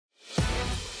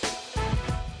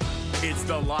It's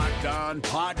the Locked On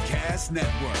Podcast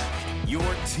Network,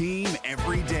 your team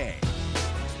every day.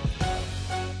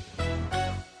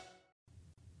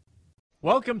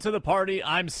 Welcome to the party.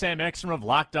 I'm Sam Ekstrom of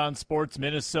Locked On Sports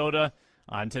Minnesota.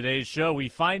 On today's show, we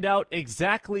find out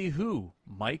exactly who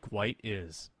Mike White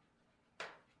is.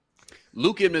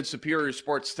 Luke Inman, Superior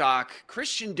Sports Talk.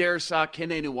 Christian Darrisaw,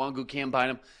 Kene Nwangu, Cam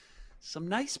Bynum. Some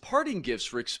nice parting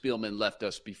gifts Rick Spielman left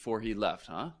us before he left,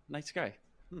 huh? Nice guy.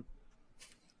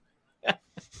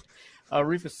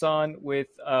 Arif Hassan with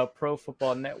Pro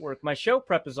Football Network. My show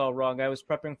prep is all wrong. I was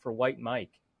prepping for White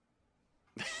Mike.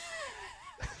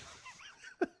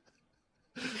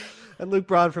 And Luke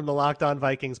Braun from the Locked On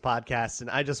Vikings podcast, and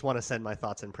I just want to send my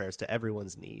thoughts and prayers to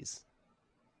everyone's knees.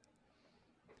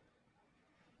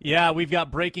 Yeah, we've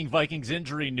got breaking Vikings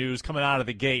injury news coming out of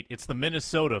the gate. It's the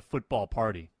Minnesota football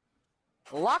party.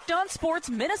 Locked On Sports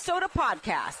Minnesota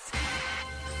podcast.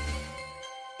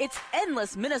 It's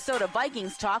endless Minnesota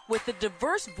Vikings talk with the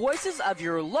diverse voices of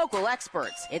your local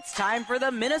experts. It's time for the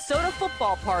Minnesota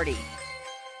football party.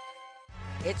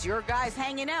 It's your guys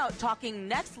hanging out talking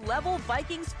next-level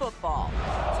Vikings football.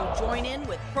 So join in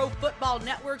with Pro Football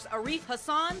Network's Arif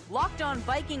Hassan, Locked On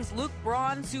Vikings Luke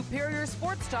Braun, Superior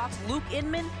Sports Talk's Luke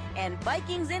Inman, and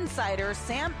Vikings insider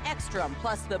Sam Ekstrom,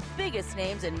 plus the biggest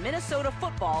names in Minnesota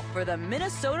football for the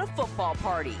Minnesota football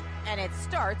party. And it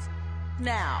starts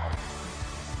now.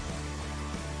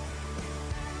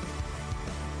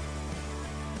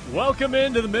 Welcome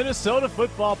into the Minnesota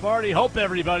football party. Hope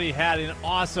everybody had an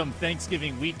awesome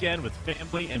Thanksgiving weekend with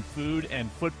family and food and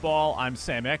football. I'm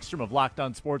Sam Ekstrom of Locked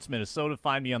On Sports Minnesota.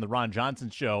 Find me on the Ron Johnson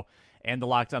Show and the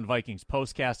Locked On Vikings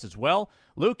postcast as well.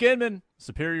 Luke Inman,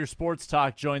 Superior Sports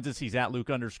Talk, joins us. He's at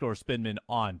Luke_Spinman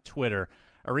on Twitter.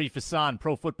 Arif Hassan,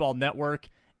 Pro Football Network,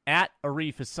 at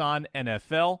Arif Hassan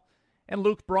NFL. And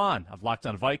Luke Braun of Locked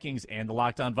On Vikings and the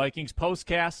Locked On Vikings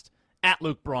postcast, at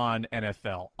Luke Braun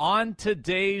NFL. On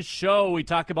today's show, we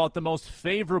talk about the most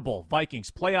favorable Vikings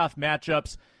playoff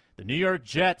matchups, the New York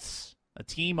Jets, a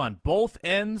team on both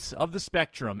ends of the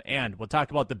spectrum, and we'll talk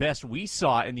about the best we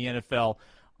saw in the NFL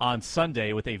on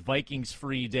Sunday with a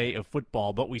Vikings-free day of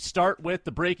football. But we start with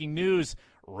the breaking news.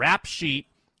 Rap Sheet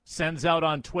sends out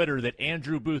on Twitter that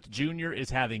Andrew Booth Jr.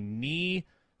 is having knee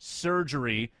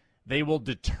surgery. They will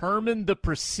determine the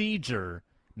procedure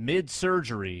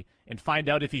mid-surgery and find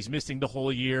out if he's missing the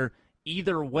whole year.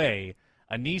 Either way,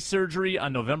 a knee surgery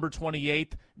on November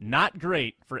 28th, not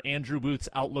great for Andrew Booth's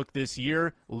outlook this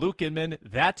year. Luke Inman,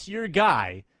 that's your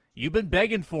guy. You've been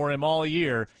begging for him all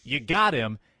year. You got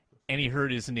him, and he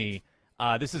hurt his knee.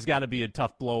 This has got to be a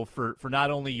tough blow for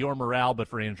not only your morale, but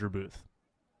for Andrew Booth.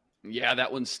 Yeah,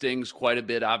 that one stings quite a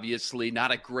bit, obviously.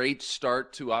 Not a great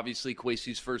start to, obviously,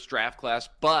 Kwesi's first draft class,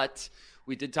 but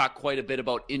we did talk quite a bit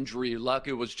about injury luck.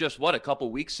 It was just, a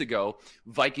couple weeks ago,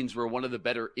 Vikings were one of the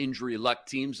better injury luck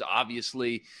teams.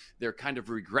 Obviously, they're kind of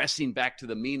regressing back to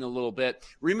the mean a little bit.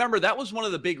 Remember, that was one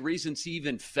of the big reasons he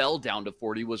even fell down to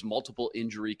 40 was multiple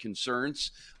injury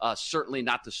concerns. Certainly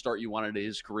not the start you wanted in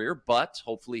his career, but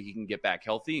hopefully he can get back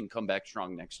healthy and come back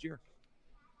strong next year.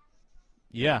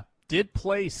 Yeah. Did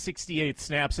play 68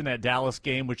 snaps in that Dallas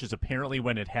game, which is apparently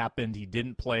when it happened. He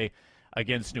didn't play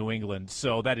against New England.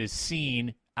 So that is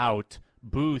Seen out,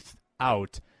 Booth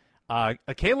out.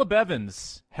 Caleb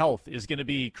Evans' health is going to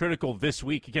be critical this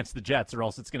week against the Jets, or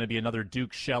else it's going to be another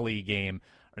Duke Shelley game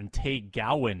and Tay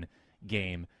Gowan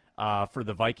game for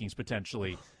the Vikings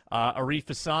potentially. Arif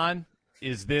Hassan,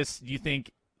 is this, do you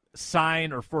think,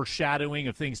 sign or foreshadowing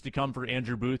of things to come for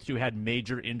Andrew Booth, who had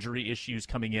major injury issues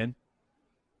coming in?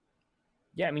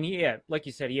 Yeah, I mean, like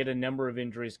you said, he had a number of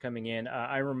injuries coming in.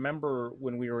 I remember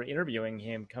when we were interviewing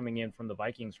him coming in from the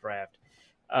Vikings draft,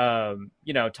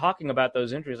 talking about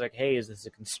those injuries, like, hey, is this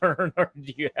a concern? Or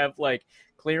do you have,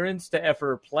 clearance to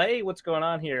ever play? What's going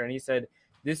on here? And he said,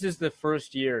 this is the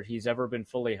first year he's ever been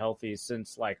fully healthy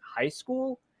since, high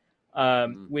school,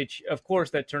 which, of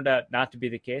course, that turned out not to be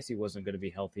the case. He wasn't going to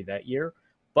be healthy that year.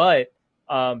 But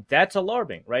that's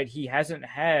alarming, right? He hasn't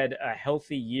had a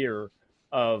healthy year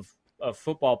of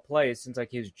football play since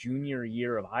his junior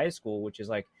year of high school, which is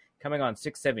coming on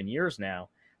 6-7 years now.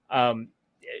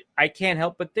 I can't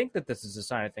help but think that this is a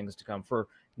sign of things to come. For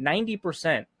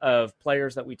 90% of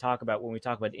players that we talk about when we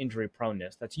talk about injury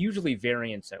proneness, that's usually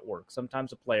variance at work.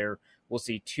 Sometimes a player will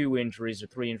see 2 injuries or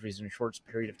 3 injuries in a short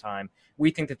period of time. We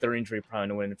think that they're injury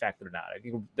prone when in fact they're not. I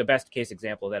think the best case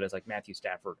example of that is Matthew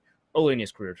Stafford. Early in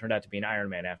his career turned out to be an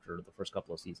Ironman after the first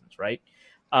couple of seasons, right?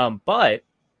 But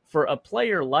for a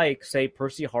player like, say,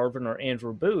 Percy Harvin or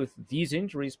Andrew Booth, these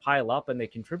injuries pile up and they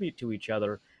contribute to each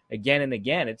other again and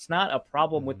again. It's not a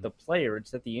problem with the player.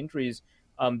 It's that the injuries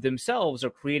themselves are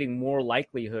creating more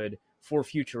likelihood for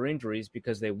future injuries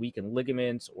because they weaken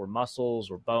ligaments or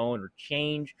muscles or bone or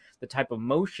change the type of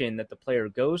motion that the player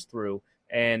goes through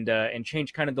and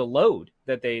change kind of the load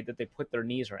that they put their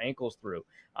knees or ankles through.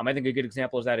 I think a good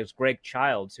example of that is Greg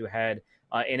Childs, who had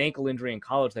an ankle injury in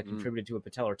college that contributed to a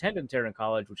patellar tendon tear in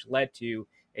college, which led to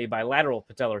a bilateral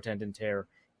patellar tendon tear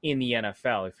in the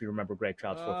NFL. If you remember Greg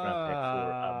Childs' fourth round pick for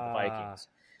the Vikings.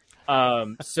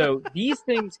 So these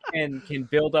things can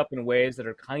build up in ways that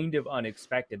are kind of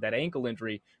unexpected. That ankle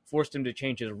injury forced him to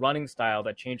change his running style.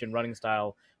 That change in running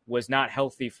style was not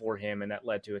healthy for him, and that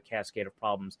led to a cascade of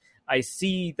problems. I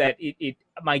see that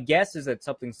my guess is that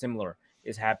something similar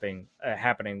is happening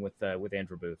with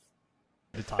Andrew Booth.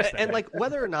 And like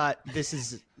whether or not this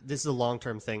is a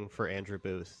long-term thing for Andrew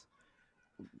Booth,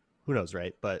 who knows,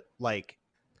 right? But like,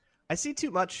 I see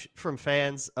too much from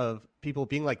fans of people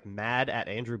being like mad at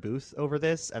Andrew Booth over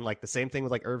this, and like the same thing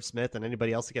with like Irv Smith and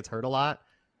anybody else that gets hurt a lot.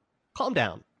 Calm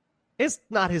down. It's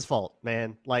not his fault,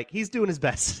 man. Like, he's doing his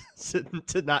best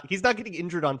he's not getting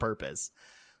injured on purpose.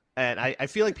 And I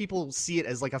feel like people see it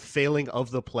as like a failing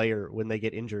of the player when they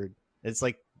get injured. It's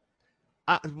like,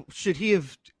 should he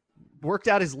have worked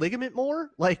out his ligament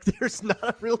more? Like, there's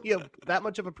not really that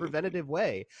much of a preventative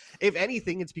way. If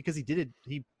anything, it's because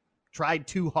he tried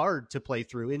too hard to play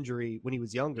through injury when he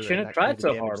was younger. Shouldn't have tried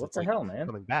so hard. What the hell, man?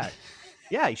 Coming back.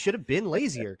 Yeah, he should have been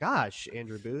lazier. Gosh,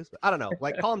 Andrew Booth. I don't know.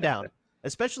 Like, calm down.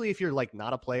 Especially if you're like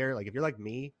not a player. Like, if you're like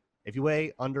me, if you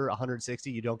weigh under 160,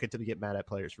 you don't get to get mad at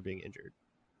players for being injured.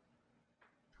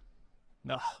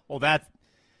 No, well, that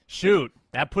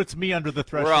puts me under the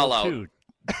threshold. We're all out. Too.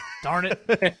 Darn it.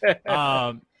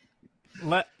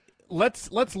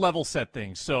 Let's level set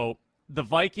things. So the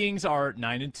Vikings are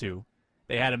 9-2.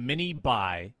 They had a mini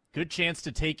bye. Good chance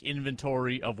to take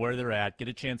inventory of where they're at, get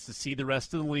a chance to see the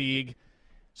rest of the league.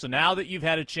 So now that you've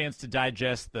had a chance to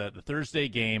digest the Thursday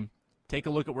game, take a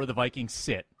look at where the Vikings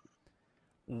sit.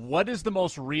 What is the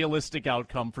most realistic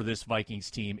outcome for this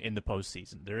Vikings team in the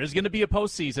postseason? There is going to be a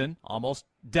postseason, almost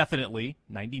definitely,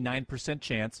 99%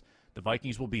 chance the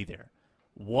Vikings will be there.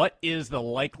 What is the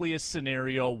likeliest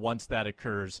scenario once that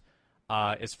occurs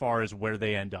as far as where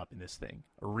they end up in this thing?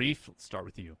 Arif, let's start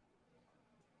with you.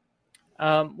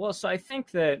 So I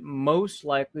think that most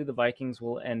likely the Vikings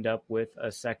will end up with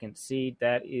a second seed.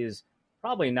 That is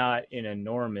probably not an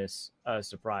enormous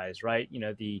surprise, right? You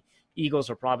know, the Eagles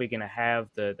are probably going to have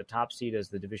the top seed as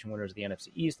the division winners of the NFC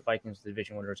East, the Vikings the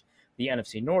division winners, the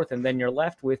NFC North, and then you're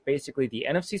left with basically the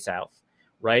NFC South,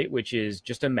 right, which is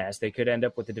just a mess. They could end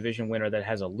up with a division winner that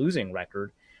has a losing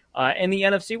record, and the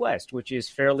NFC West, which is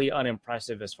fairly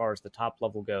unimpressive as far as the top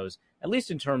level goes, at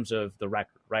least in terms of the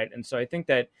record, right? And so I think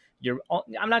that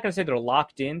I'm not going to say they're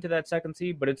locked into that second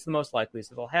seed, but it's the most likely.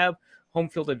 So they'll have home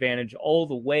field advantage all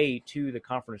the way to the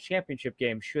conference championship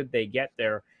game should they get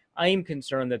there. I am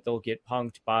concerned that they'll get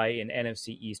punked by an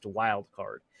NFC East wild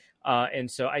card. And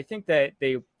so I think that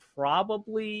they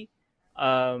probably,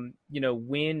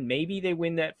 win. Maybe they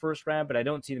win that first round, but I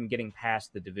don't see them getting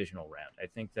past the divisional round. I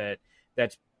think that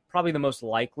that's probably the most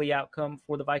likely outcome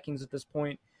for the Vikings at this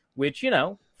point, which,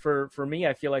 for me,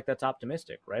 I feel like that's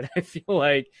optimistic, right? I feel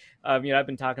like, I've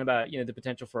been talking about, the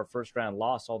potential for a first round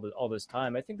loss all this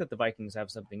time. I think that the Vikings have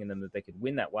something in them that they could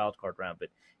win that wild card round, but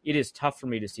it is tough for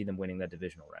me to see them winning that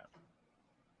divisional round.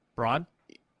 Braun?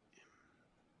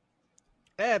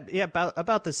 Yeah,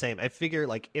 about the same. I figure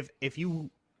like if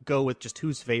you go with just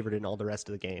who's favored in all the rest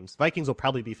of the games, Vikings will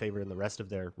probably be favored in the rest of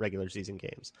their regular season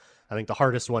games. I think the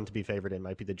hardest one to be favored in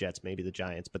might be the Jets, maybe the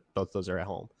Giants, but both those are at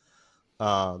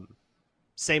home.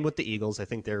 Same with the Eagles. I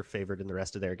think they're favored in the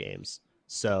rest of their games.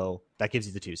 So that gives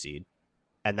you the 2 seed.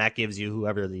 And that gives you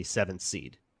whoever the 7th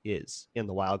seed is in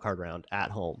the wild card round at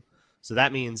home. So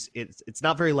that means it's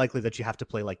not very likely that you have to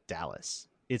play like Dallas.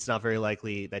 It's not very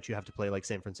likely that you have to play like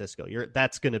San Francisco.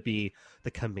 That's going to be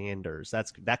the Commanders.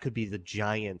 That could be the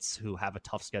Giants, who have a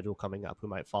tough schedule coming up, who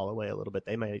might fall away a little bit.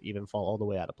 They might even fall all the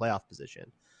way out of playoff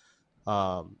position.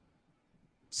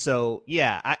 So,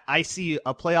 yeah, I see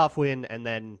a playoff win and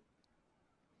then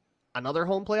another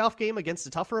home playoff game against a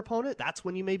tougher opponent. That's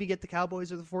when you maybe get the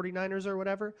Cowboys or the 49ers or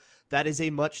whatever. That is a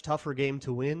much tougher game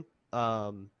to win.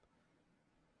 But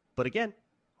again,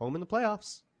 home in the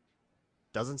playoffs.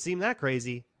 Doesn't seem that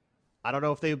crazy. I don't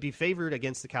know if they would be favored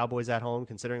against the Cowboys at home,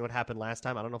 considering what happened last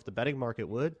time. I don't know if the betting market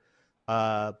would.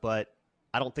 But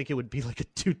I don't think it would be like a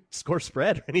 2-score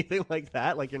spread or anything like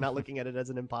that. Like, you're not looking at it as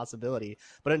an impossibility.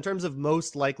 But in terms of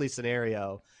most likely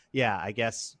scenario, yeah, I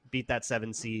guess beat that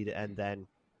 7 seed and then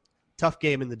tough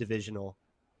game in the divisional.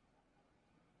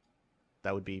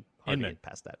 That would be hard to get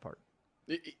past that part.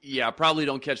 Yeah, probably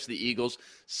don't catch the Eagles.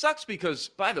 Sucks because,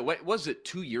 by the way, was it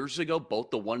 2 years ago? Both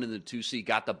the 1 and the 2 seed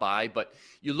got the bye, but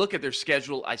you look at their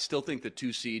schedule, I still think the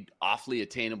 2 seed awfully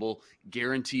attainable,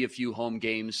 guarantee a few home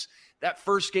games. That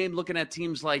first game, looking at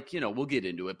teams like, we'll get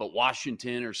into it, but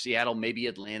Washington or Seattle, maybe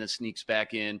Atlanta sneaks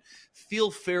back in.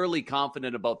 Feel fairly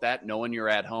confident about that, knowing you're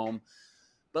at home.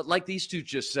 But like these two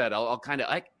just said, I'll kind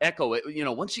of echo it.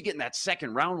 Once you get in that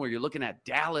second round where you're looking at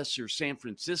Dallas or San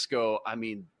Francisco, I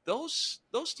mean, those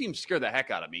teams scare the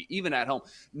heck out of me, even at home.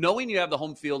 Knowing you have the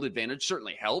home field advantage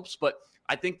certainly helps, but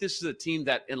I think this is a team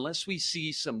that, unless we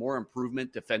see some more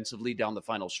improvement defensively down the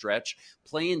final stretch,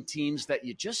 playing teams that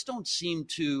you just don't seem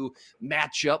to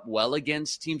match up well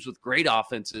against, teams with great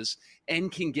offenses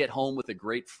and can get home with a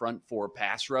great front four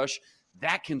pass rush,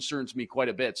 that concerns me quite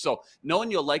a bit. So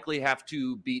knowing you'll likely have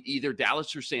to beat either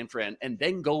Dallas or San Fran and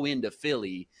then go into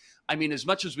Philly, I mean, as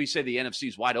much as we say the NFC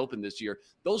is wide open this year,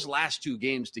 those last 2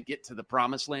 games to get to the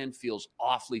promised land feels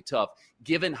awfully tough,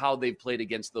 given how they've played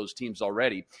against those teams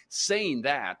already. Saying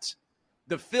that,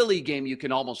 the Philly game you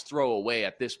can almost throw away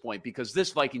at this point because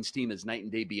this Vikings team is night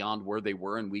and day beyond where they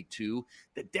were in week 2.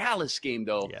 The Dallas game,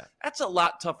 though, That's a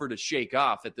lot tougher to shake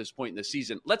off at this point in the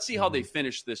season. Let's see how they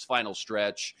finish this final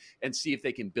stretch and see if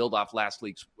they can build off last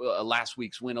week's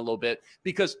win a little bit,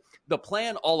 because the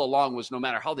plan all along was no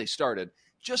matter how they started,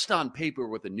 just on paper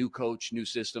with a new coach, new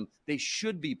system, they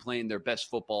should be playing their best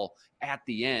football at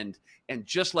the end. And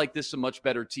just like this is a much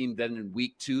better team than in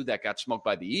week 2 that got smoked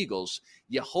by the Eagles,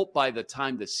 you hope by the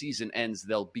time the season ends,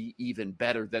 they'll be even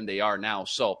better than they are now.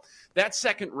 So that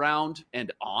second round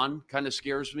and on kind of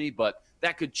scares me, but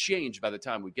that could change by the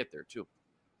time we get there too.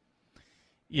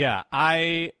 Yeah,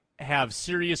 I have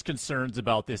serious concerns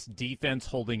about this defense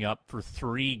holding up for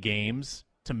 3 games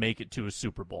to make it to a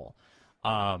Super Bowl.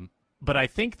 But I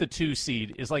think the 2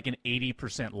 seed is like an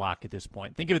 80% lock at this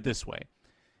point. Think of it this way.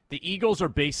 The Eagles are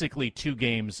basically 2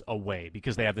 games away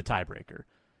because they have the tiebreaker.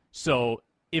 So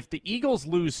if the Eagles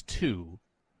lose 2,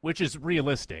 which is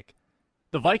realistic,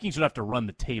 the Vikings would have to run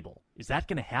the table. Is that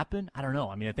going to happen? I don't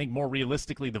know. I mean, I think more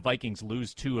realistically the Vikings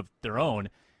lose 2 of their own,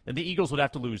 then the Eagles would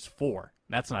have to lose 4.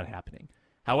 That's not happening.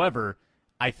 However,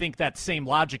 I think that same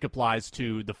logic applies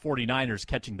to the 49ers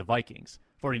catching the Vikings.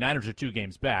 49ers are 2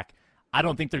 games back. I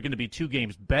don't think they're going to be 2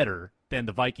 games better than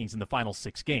the Vikings in the final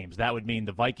 6 games. That would mean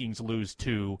the Vikings lose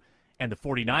 2 and the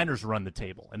 49ers run the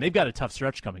table. And they've got a tough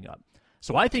stretch coming up.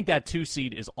 So I think that 2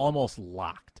 seed is almost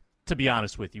locked, to be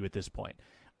honest with you at this point.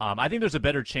 I think there's a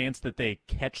better chance that they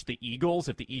catch the Eagles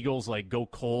if the Eagles go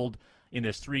cold in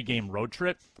this 3-game road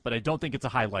trip, but I don't think it's a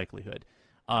high likelihood.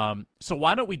 So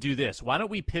why don't we do this? Why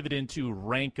don't we pivot into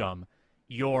rank them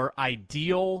your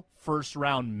ideal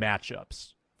first-round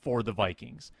matchups for the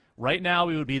Vikings? Right now,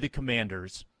 it would be the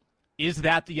Commanders. Is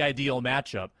that the ideal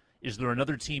matchup? Is there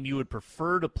another team you would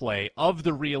prefer to play of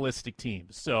the realistic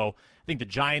teams? So I think the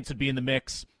Giants would be in the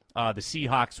mix. The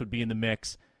Seahawks would be in the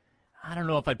mix. I don't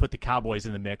know if I'd put the Cowboys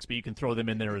in the mix, but you can throw them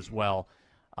in there as well.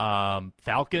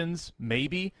 Falcons,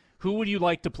 maybe. Who would you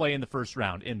like to play in the first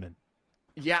round, Inman?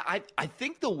 Yeah, I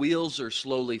think the wheels are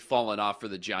slowly falling off for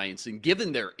the Giants. And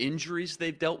given their injuries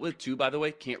they've dealt with, too, by the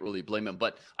way, can't really blame them.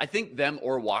 But I think them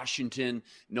or Washington,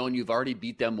 knowing you've already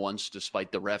beat them once,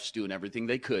 despite the refs doing everything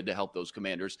they could to help those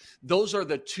Commanders, those are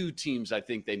the 2 teams I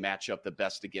think they match up the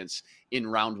best against in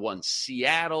round 1.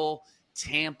 Seattle,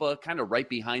 Tampa, kind of right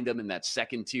behind them in that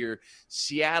second tier.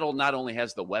 Seattle not only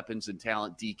has the weapons and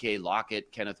talent, DK,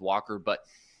 Lockett, Kenneth Walker, but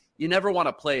you never want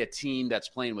to play a team that's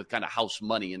playing with kind of house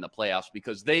money in the playoffs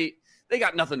because they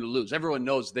got nothing to lose. Everyone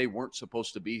knows they weren't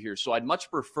supposed to be here. So I'd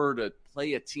much prefer to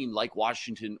play a team like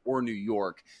Washington or New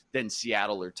York than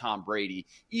Seattle or Tom Brady,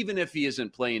 even if he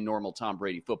isn't playing normal Tom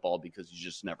Brady football, because you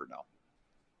just never know.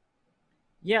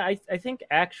 Yeah, I think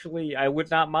actually I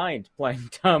would not mind playing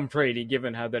Tom Brady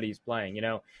given how that he's playing.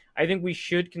 I think we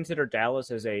should consider Dallas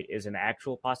as an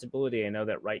actual possibility. I know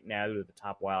that right now they're the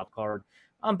top wild card.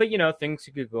 But, things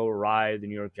could go awry. The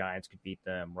New York Giants could beat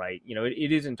them, right?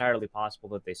 It is entirely possible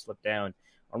that they slip down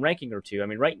a ranking or 2. I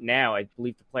mean, right now, I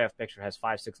believe the playoff picture has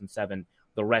 5, 6, and 7,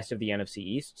 the rest of the NFC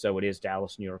East. So it is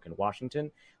Dallas, New York, and Washington.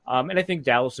 And I think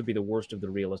Dallas would be the worst of the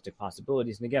realistic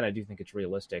possibilities. And again, I do think it's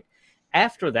realistic.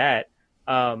 After that,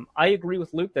 I agree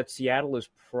with Luke that Seattle is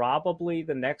probably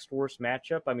the next worst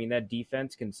matchup. I mean, that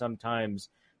defense can sometimes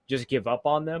just give up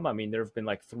on them. I mean, there have been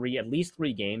at least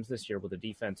 3 games this year where the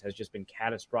defense has just been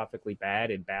catastrophically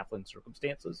bad in baffling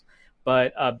circumstances.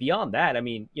 But beyond that, I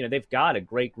mean, they've got a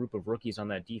great group of rookies on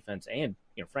that defense and,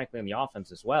 frankly, on the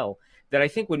offense as well, that I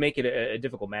think would make it a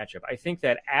difficult matchup. I think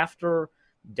that after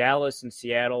Dallas and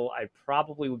Seattle, I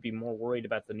probably would be more worried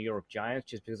about the New York Giants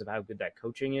just because of how good that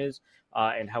coaching is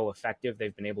and how effective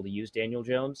they've been able to use Daniel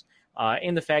Jones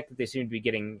and the fact that they seem to be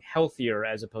getting healthier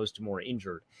as opposed to more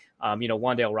injured.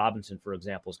 Wan'Dale Robinson, for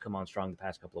example, has come on strong the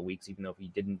past couple of weeks, even though he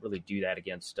didn't really do that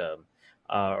against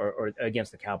or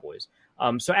against the Cowboys.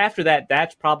 So after that,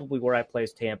 that's probably where I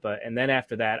place Tampa. And then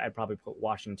after that, I'd probably put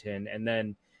Washington. And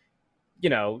then,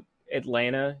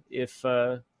 Atlanta, if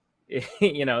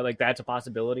that's a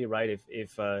possibility, right?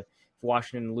 If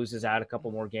Washington loses out a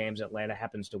couple more games, Atlanta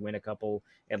happens to win a couple,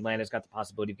 Atlanta's got the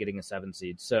possibility of getting a 7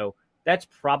 seed. So that's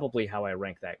probably how I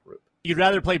rank that group. You'd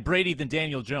rather play Brady than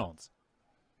Daniel Jones?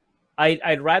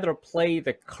 I'd rather play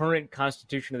the current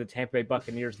constitution of the Tampa Bay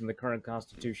Buccaneers than the current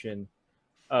constitution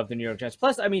of the New York Giants.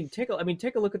 Plus, take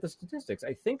a look at the statistics.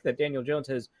 I think that Daniel Jones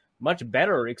has much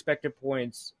better expected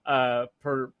points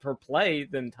per play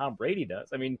than Tom Brady does.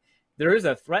 I mean, there is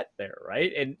a threat there,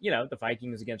 right? And the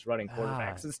Vikings against running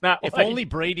quarterbacks. It's not. If only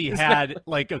Brady had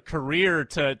like a career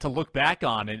to look back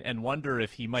on and wonder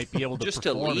if he might be able to just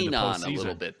to lean on a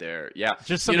little bit there. Yeah,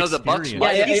 just some experience. The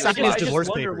Bucs. He signed his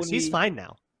divorce papers. He's fine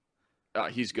now.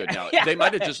 He's good now. Yeah. They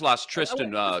might have just lost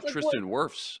Tristan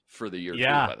Wirfs for the year too,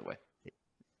 by the way.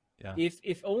 Yeah.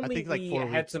 If only we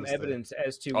had some evidence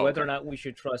as to whether or not we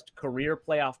should trust career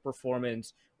playoff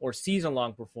performance or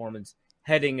season-long performance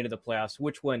heading into the playoffs,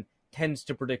 which one tends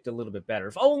to predict a little bit better.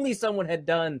 If only someone had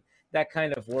done that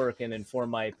kind of work and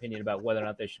informed my opinion about whether or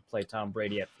not they should play Tom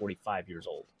Brady at 45 years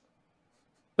old.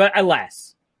 But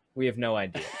alas, we have no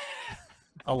idea.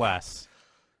 Alas.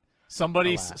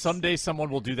 Someday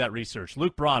someone will do that research.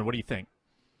 Luke Braun, what do you think?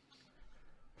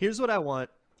 Here's what I want.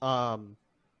 I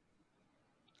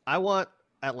want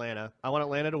Atlanta. I want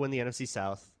Atlanta to win the NFC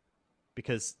South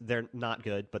because they're not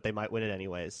good, but they might win it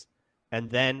anyways. And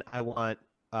then I want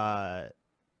the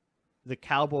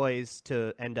Cowboys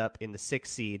to end up in the 6th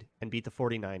seed and beat the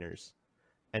 49ers.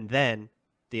 And then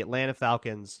the Atlanta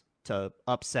Falcons to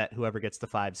upset whoever gets the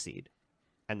 5 seed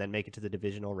and then make it to the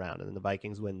divisional round. And then the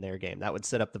Vikings win their game. That would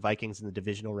set up the Vikings in the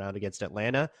divisional round against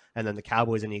Atlanta. And then the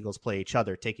Cowboys and Eagles play each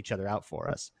other, take each other out for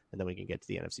us. And then we can get to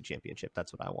the NFC Championship.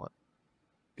 That's what I want.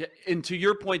 Yeah, and to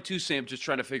your point too, Sam, just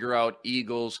trying to figure out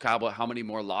Eagles, Cowboys, how many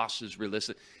more losses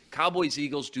realistic. Cowboys,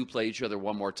 Eagles do play each other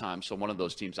one more time, so one of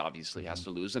those teams obviously has to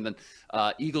lose. And then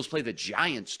Eagles play the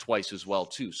Giants twice as well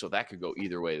too, so that could go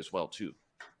either way as well too.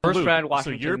 First round,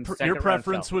 Washington. So your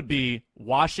preference would be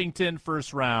Washington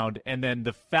first round, and then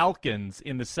the Falcons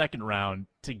in the second round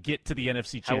to get to the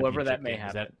NFC Championship. However that may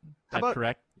happen. Is that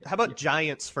correct? How about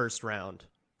Giants first round?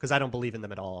 Because I don't believe in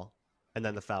them at all. And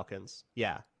then the Falcons.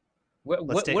 Yeah.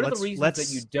 What are the reasons that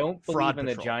you don't believe in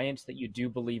the Giants that you do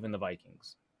believe in the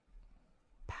Vikings?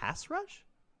 Pass rush?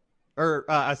 Or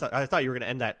I thought you were going to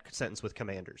end that sentence with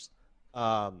Commanders.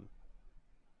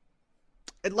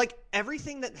 Like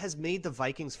everything that has made the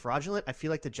Vikings fraudulent, I feel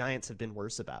like the Giants have been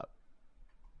worse about.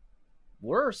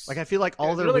 Worse? Like I feel like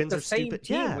all their wins are stupid.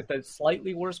 Team yeah, with a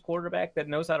slightly worse quarterback that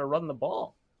knows how to run the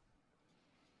ball.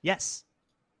 Yes,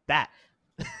 that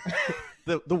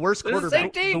the worst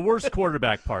quarterback. The worst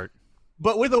quarterback part.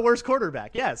 But with a worse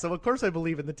quarterback, yeah. So of course I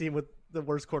believe in the team with the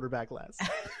worst quarterback last.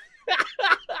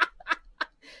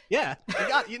 Yeah,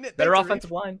 better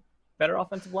offensive line. Better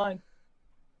offensive line.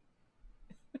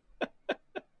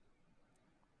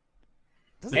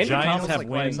 The Giants have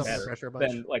wins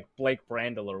than like Blake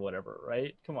Brandel or whatever,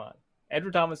 right? Come on,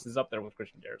 Andrew Thomas is up there with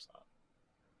Christian Darrisaw.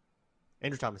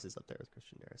 Andrew Thomas is up there with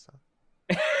Christian Darrisaw.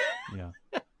 Yeah.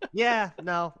 Yeah.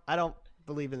 No, I don't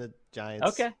believe in the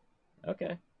Giants. Okay.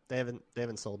 They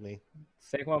haven't sold me.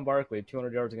 Saquon Barkley,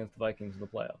 200 yards against the Vikings in the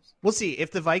playoffs. We'll see.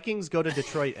 If the Vikings go to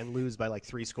Detroit and lose by like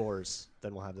 3 scores,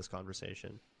 then we'll have this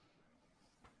conversation.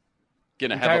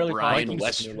 Gonna have a Brian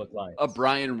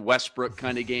Westbrook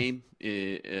kind of game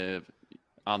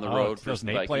on the road for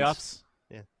the Vikings. Playoffs.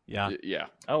 Yeah.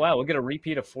 Oh wow, we'll get a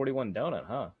repeat of 41 donut,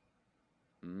 huh?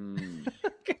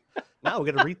 Now we'll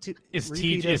get a repeat. Is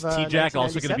T-Jack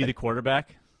also going to be the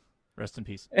quarterback? Rest in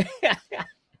peace.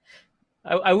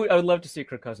 I would love to see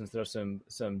Kirk Cousins throw some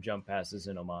jump passes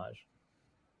in homage.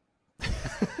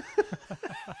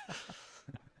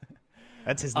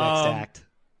 That's his next act.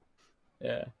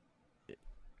 Yeah.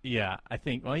 Yeah, I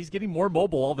think. Well, he's getting more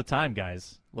mobile all the time,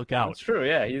 guys. Look out. That's true.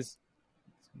 Yeah, he's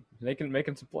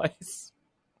making some plays.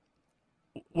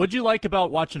 What'd you like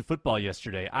about watching football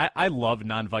yesterday? I love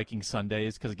non-Viking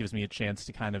Sundays because it gives me a chance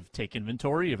to kind of take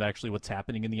inventory of actually what's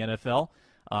happening in the NFL.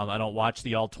 I don't watch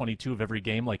the all 22 of every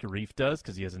game like Arif does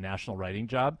because he has a national writing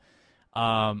job.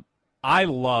 I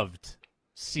loved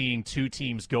seeing 2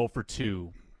 teams go for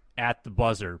 2 at the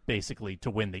buzzer, basically,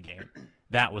 to win the game.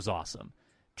 That was awesome.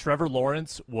 Trevor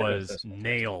Lawrence was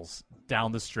nails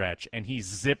down the stretch, and he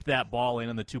zipped that ball in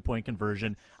on the 2-point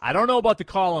conversion. I don't know about the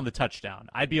call on the touchdown.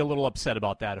 I'd be a little upset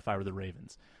about that if I were the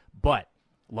Ravens. But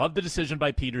love the decision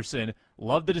by Peterson.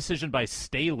 Love the decision by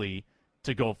Staley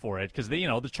to go for it because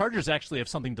the Chargers actually have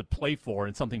something to play for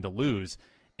and something to lose.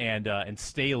 And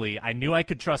Staley, I knew I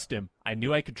could trust him. I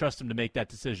knew I could trust him to make that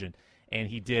decision, and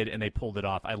he did, and they pulled it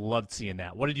off. I loved seeing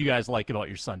that. What did you guys like about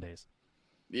your Sundays?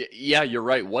 Yeah, you're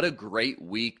right. What a great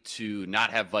week to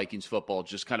not have Vikings football,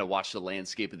 just kind of watch the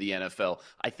landscape of the NFL.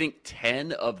 I think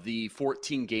 10 of the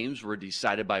 14 games were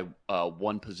decided by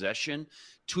one possession.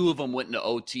 2 of them went into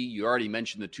OT. You already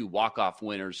mentioned the 2 walk-off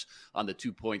winners on the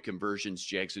 2-point conversions,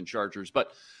 Jags and Chargers.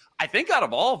 But I think out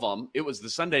of all of them, it was the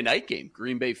Sunday night game,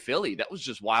 Green Bay Philly. That was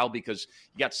just wild because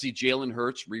you got to see Jalen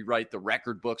Hurts rewrite the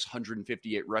record books,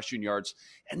 158 rushing yards.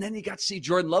 And then you got to see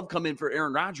Jordan Love come in for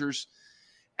Aaron Rodgers.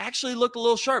 Actually looked a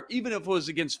little sharp, even if it was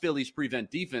against Philly's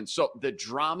prevent defense. So the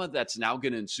drama that's now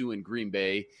going to ensue in Green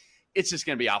Bay, it's just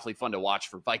going to be awfully fun to watch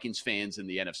for Vikings fans in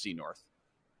the NFC North.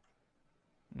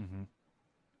 Mm-hmm.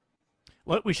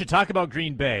 Well, we should talk about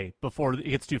Green Bay before it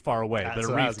gets too far away. That's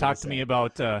but Reeve, talk to me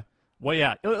about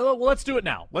well, let's do it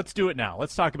now. Let's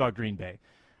talk about Green Bay.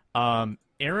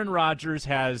 Aaron Rodgers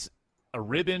has a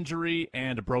rib injury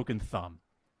and a broken thumb.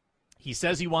 He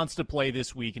says he wants to play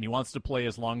this week, and he wants to play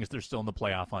as long as they're still in the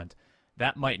playoff hunt.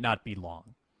 That might not be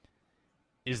long.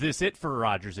 Is this it for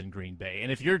Rodgers in Green Bay?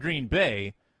 And if you're Green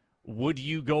Bay, would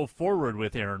you go forward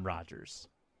with Aaron Rodgers?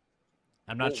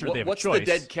 I'm not sure they have a choice. What's the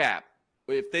dead cap?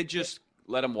 If they just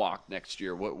let him walk next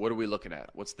year, what are we looking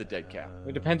at? What's the dead cap?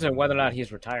 It depends on whether or not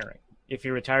he's retiring. If he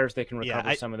retires, they can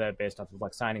recover some of that based off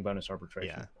of signing bonus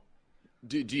arbitration. Yeah.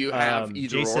 Do you have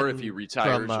either Jason or if he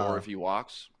retires or if he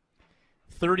walks?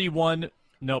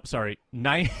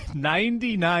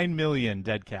 99 million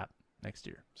dead cap next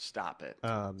year. Stop it.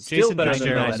 Jason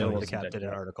Fitzgerald the cap did an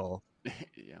article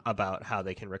about how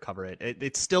they can recover it.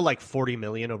 It's still like 40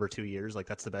 million over 2 years. Like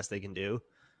that's the best they can do.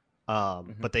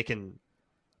 But they can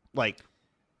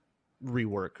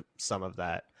rework some of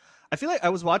that. I feel like I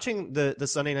was watching the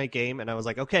Sunday night game and I was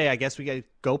like, okay, I guess we got to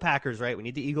go Packers, right? We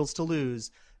need the Eagles to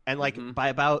lose. And by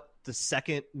about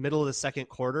the middle of the second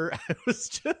quarter, I was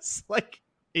just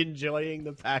enjoying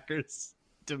the Packers'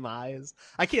 demise.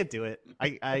 I can't do it.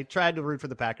 I tried to root for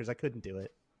the Packers. I couldn't do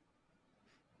it.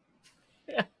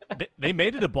 They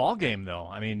made it a ball game, though.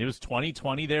 I mean, it was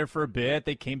 20-20 there for a bit.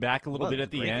 They came back a little bit at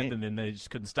the end, and then they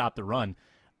just couldn't stop the run.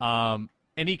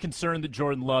 Any concern that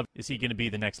Jordan Love, is he going to be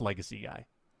the next legacy guy?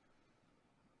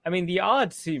 I mean, the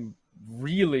odds seem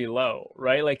really low,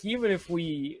 right? Even if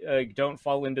we don't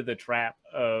fall into the trap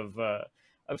of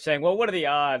saying, well, what are the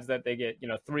odds that they get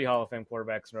 3 Hall of Fame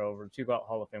quarterbacks in a row or 2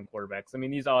 Hall of Fame quarterbacks? I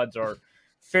mean, these odds are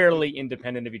fairly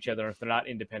independent of each other. If they're not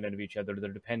independent of each other,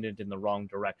 they're dependent in the wrong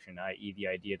direction, i.e. the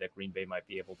idea that Green Bay might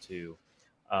be able to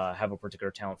have a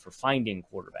particular talent for finding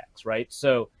quarterbacks, right?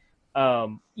 So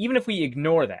even if we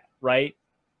ignore that, right,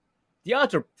 the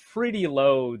odds are pretty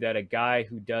low that a guy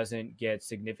who doesn't get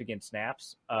significant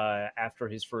snaps after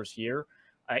his first year,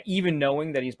 even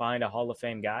knowing that he's behind a Hall of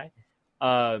Fame guy,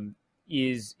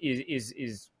 is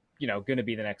going to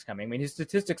be the next coming. I mean, his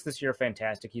statistics this year are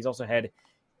fantastic. He's also had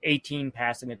 18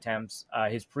 passing attempts.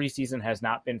 His preseason has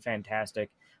not been fantastic.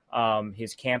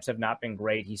 His camps have not been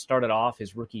great. He started off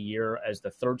his rookie year as the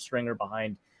third stringer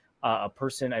behind a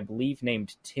person, I believe,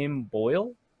 named Tim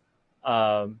Boyle.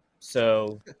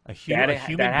 So a human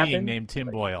being named Tim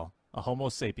Boyle, a Homo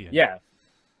sapien. Yeah,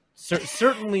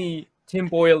 certainly Tim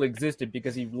Boyle existed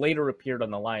because he later appeared on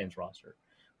the Lions roster.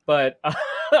 But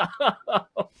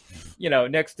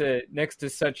next to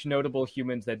such notable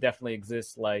humans that definitely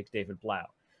exist, like David Blau.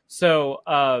 So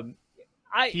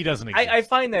he doesn't exist. I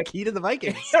find that key to the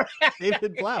Vikings,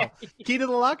 David Blau, key to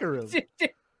the locker room.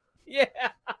 Yeah.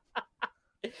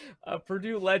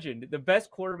 Purdue legend, the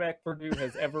best quarterback Purdue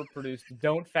has ever produced.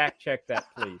 Don't fact check that,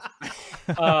 please.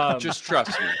 Just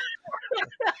trust me.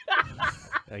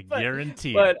 I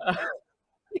guarantee. But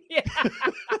yeah.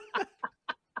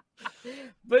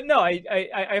 But no,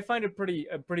 I find it pretty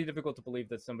difficult to believe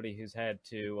that somebody who's had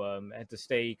to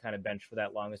stay kind of benched for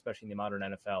that long, especially in the modern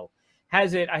NFL,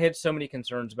 has it. I had so many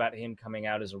concerns about him coming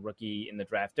out as a rookie in the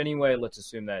draft. Anyway, let's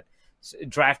assume that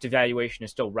draft evaluation is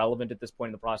still relevant at this point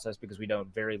in the process because we know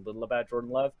very little about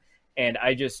Jordan Love, and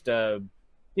I just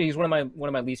he's one of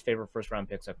my least favorite first round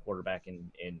picks at quarterback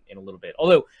in a little bit.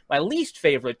 Although my least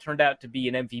favorite turned out to be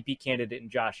an MVP candidate in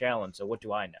Josh Allen. So what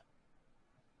do I know?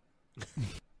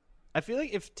 I feel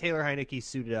like if Taylor Heineke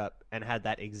suited up and had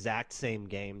that exact same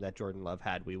game that Jordan Love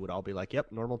had, we would all be like,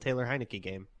 "Yep, normal Taylor Heineke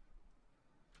game."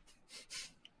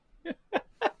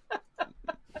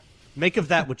 Make of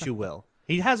that what you will.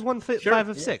 He has won Sure. 5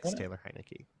 of Yeah, 6, Taylor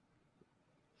Heineke.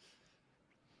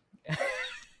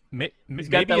 Maybe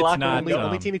got that it's locker not. room The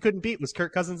only team he couldn't beat was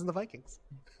Kirk Cousins and the Vikings.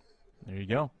 There you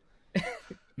go.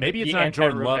 Maybe it's The not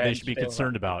Jordan Love they anti-revenge should be Taylor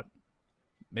concerned about.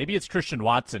 Maybe it's Christian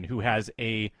Watson, who has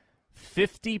a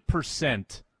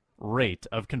 50% rate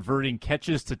of converting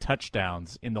catches to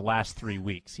touchdowns in the last 3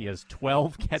 weeks. He has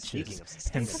 12 catches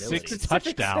and 6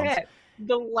 touchdowns. Stat.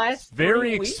 The last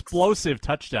Very 3 weeks? explosive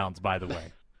touchdowns, by the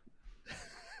way.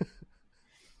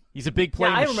 He's a big play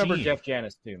Yeah, I machine. remember Jeff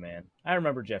Janis too, man. I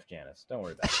remember Jeff Janis. Don't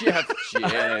worry about it. Jeff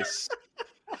Janis.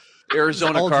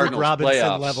 Arizona Aldridge Cardinals Robinson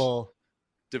playoffs. level.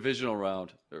 Divisional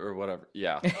round or whatever.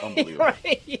 Yeah, unbelievable.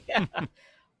 Right, yeah.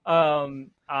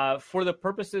 For the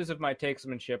purposes of my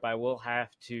takesmanship, I will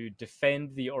have to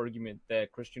defend the argument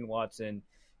that Christian Watson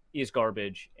is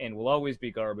garbage and will always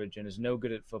be garbage and is no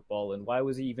good at football. And why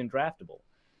was he even draftable?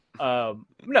 No,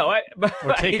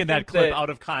 We're taking that clip out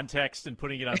of context and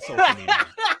putting it on social media.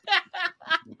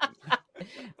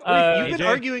 You've been AJ?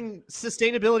 arguing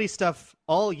sustainability stuff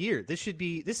all year. This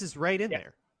is right in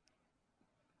there.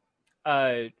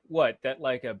 What, that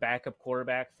like a backup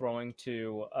quarterback throwing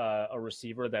to a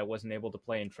receiver that wasn't able to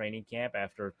play in training camp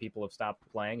after people have stopped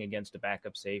playing against a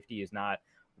backup safety is not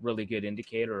really good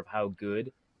indicator of how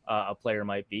good a player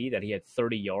might be, that he had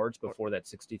 30 yards before that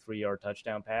 63-yard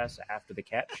touchdown pass after the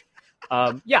catch.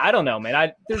 Yeah, I don't know,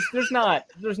 man. There's not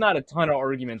a ton of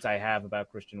arguments I have about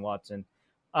Christian Watson.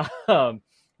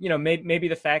 Maybe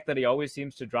the fact that he always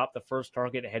seems to drop the first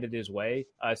target headed his way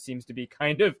seems to be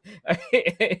kind of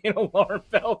an alarm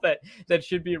bell that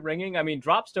should be ringing. I mean,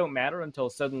 drops don't matter until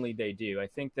suddenly they do. I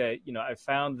think that, I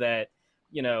found that,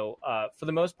 for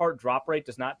the most part, drop rate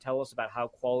does not tell us about how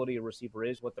quality a receiver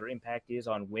is, what their impact is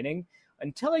on winning,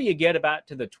 until you get about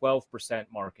to the 12%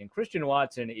 mark. And Christian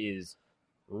Watson is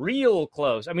real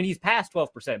close. I mean, he's past 12%,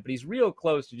 but he's real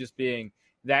close to just being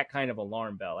that kind of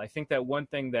alarm bell. I think that one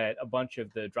thing that a bunch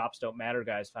of the drops don't matter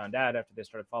guys found out after they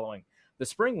started following the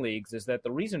spring leagues is that the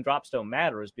reason drops don't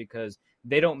matter is because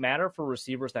they don't matter for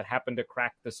receivers that happen to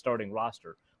crack the starting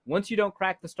roster. Once you don't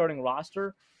crack the starting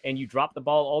roster and you drop the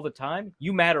ball all the time,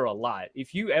 you matter a lot.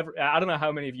 If you ever, I don't know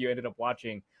how many of you ended up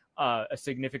watching a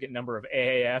significant number of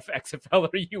AAF, XFL,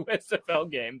 or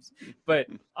USFL games, but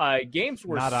games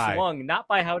were swung not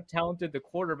by how talented the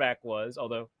quarterback was,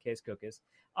 although Case Cook is,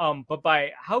 but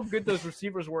by how good those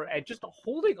receivers were at just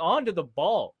holding on to the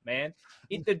ball, man.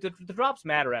 The drops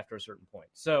matter after a certain point.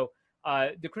 So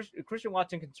Christian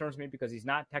Watson concerns me because he's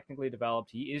not technically developed.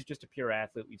 He is just a pure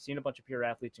athlete. We've seen a bunch of pure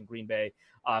athletes in Green Bay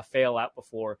fail out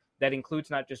before. That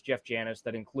includes not just Jeff Janis.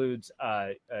 That includes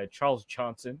Charles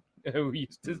Johnson, who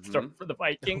used to start for the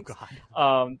Vikings.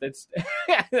 Oh, God.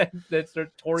 That's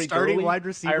Torrey starting Gurley. wide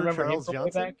receiver I remember Charles him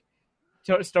Johnson.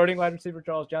 Starting wide receiver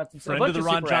Charles Johnson. So Friend of the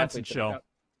Ron Johnson show.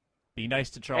 Be nice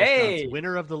to Charles Johnson.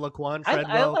 Winner of the Laquan I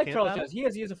Treadwell like camp Charles battle. Johnson.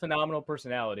 He has a phenomenal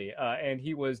personality, and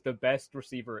he was the best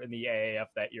receiver in the AAF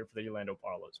that year for the Orlando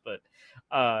Parlos, but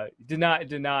did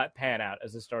not pan out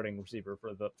as a starting receiver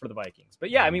for the Vikings. But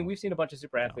yeah, I mean, we've seen a bunch of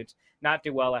super athletes not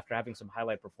do well after having some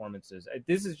highlight performances.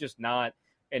 This is just not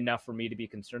enough for me to be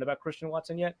concerned about Christian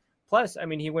Watson yet. Plus, I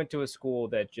mean, he went to a school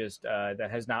that just that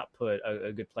has not put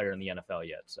a good player in the NFL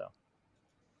yet. So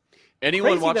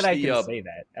anyone crazy watch that I the can say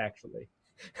that actually.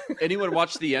 anyone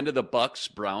watch the end of the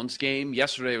Bucks-Browns game?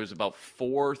 Yesterday was about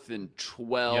 4th and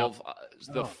 12.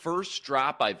 Yep. The first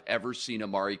drop I've ever seen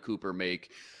Amari Cooper make.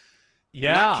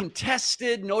 Yeah. Not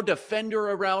contested, no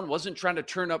defender around, wasn't trying to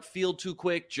turn up field too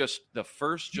quick. Just the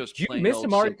first, just Did you plain miss old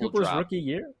Amari simple Cooper's drop. rookie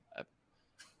year?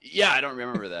 Yeah, I don't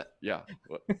remember that. Yeah.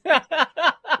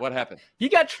 What happened? He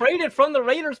got traded from the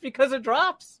Raiders because of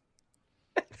drops.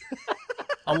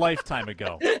 A lifetime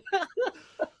ago.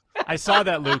 I saw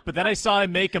that, Luke, but then I saw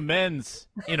him make amends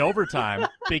in overtime,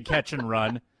 big catch and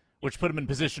run, which put him in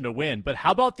position to win. But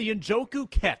how about the Njoku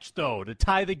catch, though, to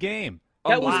tie the game?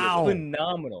 That was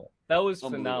phenomenal. That was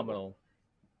phenomenal.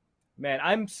 Man,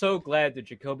 I'm so glad that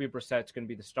Jacoby Brissett's going to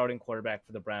be the starting quarterback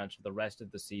for the Browns for the rest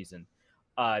of the season.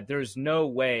 There's no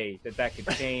way that could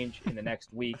change in the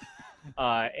next week,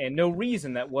 and no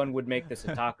reason that one would make this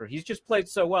a talker. He's just played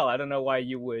so well. I don't know why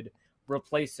you would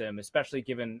replace him, especially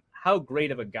given how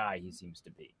great of a guy he seems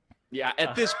to be. Yeah,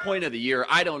 at this point of the year,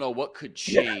 I don't know what could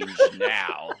change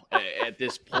now at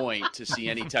this point to see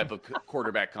any type of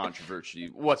quarterback controversy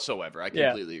whatsoever. I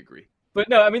completely agree. But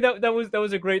no, I mean that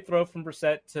was a great throw from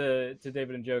Brissett to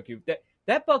David Njoku.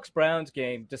 That Bucks-Browns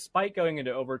game, despite going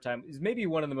into overtime, is maybe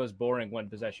one of the most boring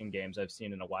one-possession games I've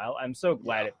seen in a while. I'm so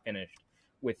glad it finished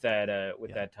with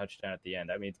that touchdown at the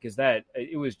end. I mean, because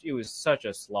it was such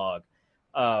a slog.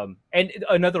 And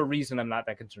another reason I'm not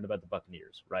that concerned about the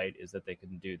Buccaneers, right, is that they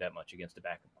couldn't do that much against a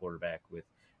backup quarterback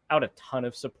without a ton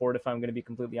of support, if I'm going to be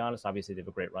completely honest. Obviously, they have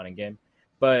a great running game.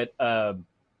 But, that's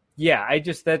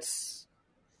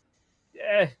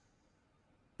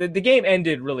the game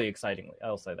ended really excitingly.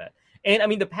 I'll say that. And, I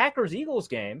mean, the Packers-Eagles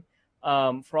game,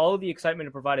 for all of the excitement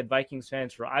it provided Vikings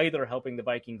fans for either helping the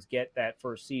Vikings get that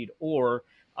first seed or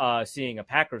seeing a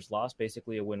Packers loss,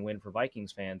 basically a win-win for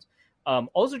Vikings fans,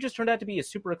 also just turned out to be a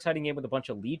super exciting game with a bunch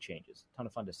of lead changes. A ton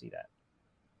of fun to see that.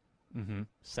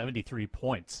 73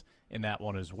 points in that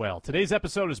one as well. Today's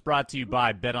episode is brought to you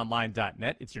by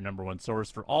betonline.net. It's your number one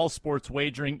source for all sports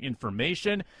wagering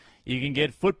information. You can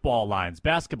get football lines,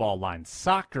 basketball lines,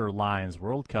 soccer lines,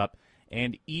 World Cup,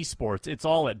 and esports. It's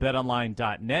all at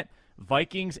betonline.net.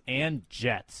 Vikings and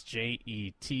Jets,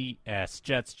 Jets,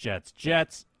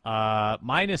 Jets.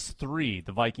 -3.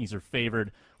 The Vikings are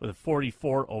favored with a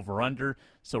 44 over-under.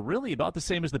 So really about the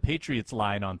same as the Patriots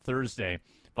line on Thursday.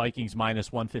 Vikings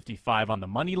 -155 on the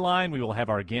money line. We will have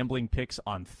our gambling picks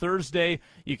on Thursday.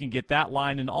 You can get that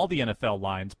line and all the NFL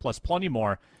lines, plus plenty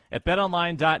more, at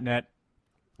betonline.net.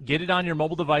 Get it on your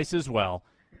mobile device as well.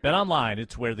 BetOnline,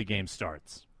 it's where the game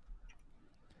starts.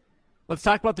 Let's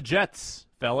talk about the Jets,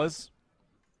 fellas.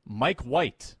 Mike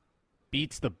White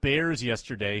beats the Bears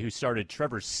yesterday, who started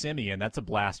Trevor Siemian. That's a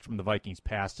blast from the Vikings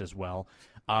past as well.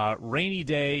 Rainy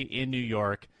day in New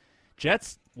York.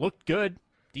 Jets looked good.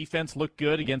 Defense looked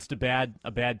good against a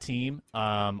bad team.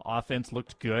 Offense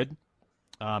looked good.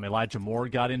 Elijah Moore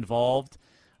got involved.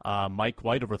 Mike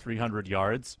White over 300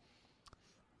 yards.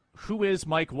 Who is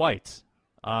Mike White?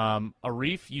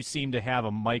 Arif, you seem to have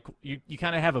a Mike. You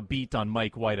kind of have a beat on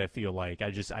Mike White. I feel like I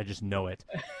just know it.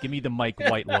 Give me the Mike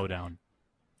White lowdown.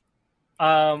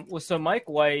 So Mike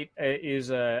White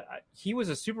he was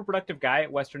a super productive guy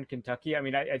at Western Kentucky. I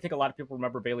mean, I think a lot of people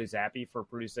remember Bailey Zappi for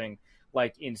producing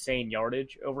like insane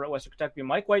yardage over at Western Kentucky.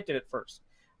 Mike White did it first.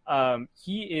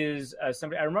 He is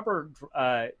somebody I remember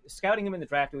scouting him in the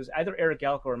draft. It was either Eric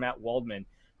Galko or Matt Waldman,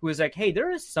 who was like, hey,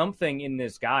 there is something in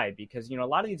this guy, because, a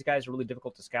lot of these guys are really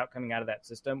difficult to scout coming out of that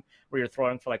system where you're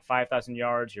throwing for like 5,000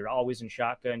 yards. You're always in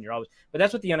shotgun. But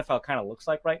that's what the NFL kind of looks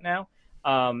like right now.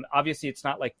 Obviously, it's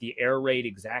not like the air raid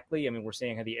exactly. I mean, we're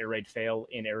seeing how the air raid fail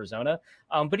in Arizona.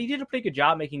 But he did a pretty good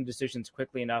job making decisions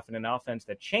quickly enough in an offense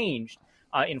that changed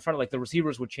in front of, like, the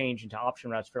receivers would change into option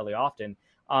routes fairly often.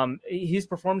 His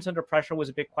performance under pressure was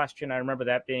a big question. I remember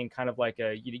that being kind of like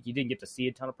you didn't get to see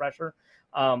a ton of pressure.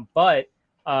 But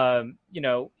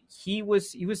he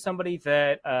was somebody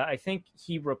that I think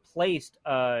he replaced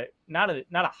not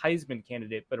a Heisman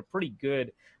candidate, but a pretty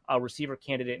good receiver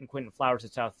candidate in Quentin Flowers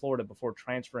at South Florida before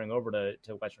transferring over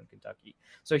to Western Kentucky.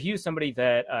 So he was somebody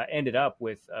that ended up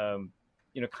with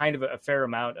kind of a fair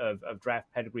amount of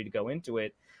draft pedigree to go into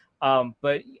it.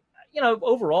 But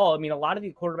overall, I mean, a lot of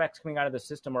the quarterbacks coming out of the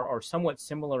system are somewhat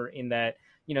similar in that,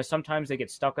 sometimes they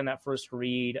get stuck on that first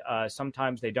read.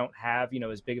 Sometimes they don't have,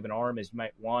 as big of an arm as you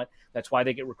might want. That's why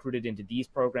they get recruited into these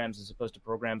programs as opposed to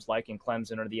programs like in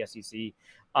Clemson or the SEC.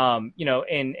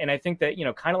 And I think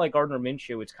that, kind of like Gardner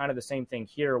Minshew, it's kind of the same thing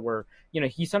here where,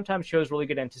 he sometimes shows really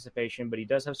good anticipation, but he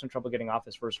does have some trouble getting off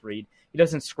his first read. He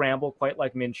doesn't scramble quite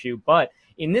like Minshew. But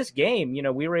in this game,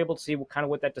 we were able to see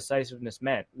what that decisiveness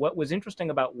meant. What was interesting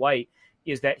about White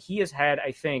is that he has had,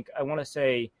 I want to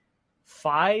say,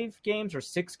 5 games or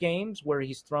 6 games where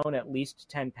he's thrown at least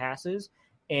 10 passes.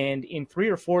 And in 3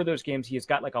 or 4 of those games, he has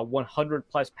got like a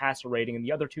 100-plus passer rating. In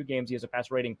the other 2 games, he has a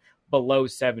passer rating below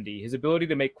 70. His ability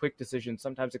to make quick decisions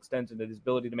sometimes extends into his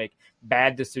ability to make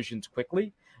bad decisions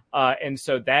quickly. And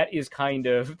so that is kind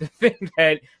of the thing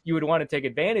that you would want to take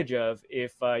advantage of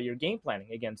if you're game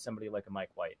planning against somebody like a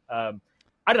Mike White. I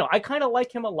don't know. I kind of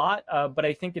like him a lot, but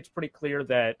I think it's pretty clear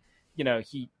that,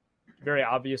 he very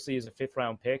obviously is a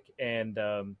 5th-round pick. And,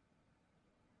 I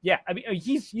mean,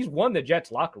 he's won the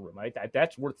Jets locker room, right?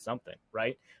 That's worth something,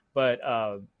 right? But,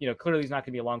 clearly he's not going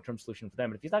to be a long-term solution for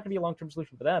them. And if he's not going to be a long-term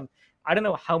solution for them, I don't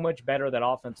know how much better that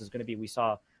offense is going to be. We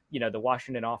saw, the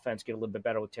Washington offense get a little bit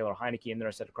better with Taylor Heineke in there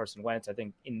instead of Carson Wentz. I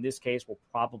think in this case, we'll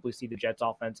probably see the Jets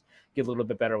offense get a little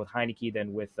bit better with Heineke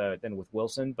than with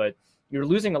Wilson. But you're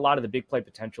losing a lot of the big play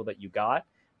potential that you got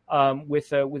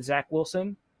with Zach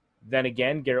Wilson. Then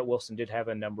again, Garrett Wilson did have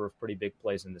a number of pretty big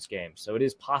plays in this game. So it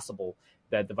is possible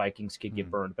that the Vikings could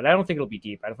get burned. But I don't think it'll be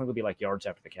deep. I don't think it'll be like yards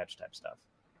after the catch type stuff.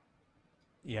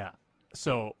 Yeah.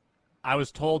 So I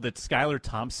was told that Skylar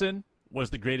Thompson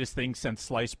was the greatest thing since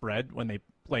sliced bread when they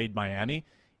played Miami.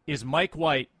 Is Mike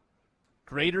White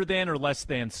greater than or less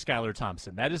than Skylar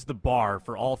Thompson? That is the bar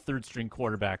for all third-string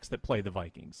quarterbacks that play the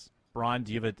Vikings. Braun,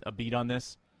 do you have a beat on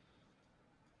this?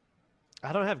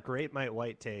 I don't have great Mike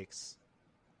White takes.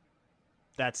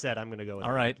 That said, I'm going to go with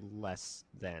all right. less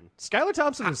than. Skylar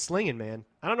Thompson was slinging, man.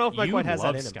 I don't know if Mike White has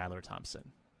that in him. Skylar Thompson.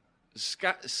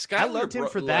 Skylar I loved him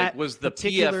for that. Was the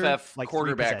PFF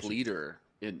quarterback leader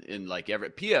in like every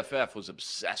PFF was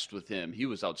obsessed with him. He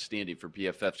was outstanding for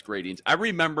PFF's gradings. I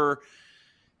remember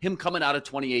him coming out of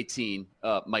 2018,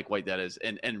 Mike White, that is,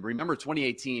 and remember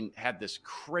 2018 had this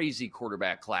crazy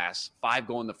quarterback class, 5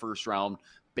 go in the first round: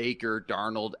 Baker,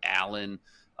 Darnold, Allen,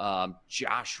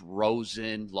 Josh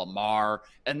Rosen, Lamar,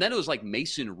 and then it was like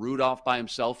Mason Rudolph by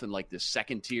himself in like the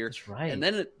second tier. That's right. And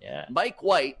then Mike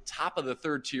White, top of the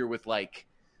third tier with like,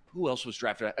 who else was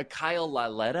drafted? Kyle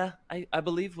Lauletta, I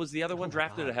believe, was the other one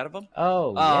drafted ahead of him.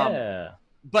 Oh, yeah.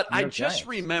 But I just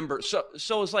remember, so it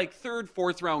was like third,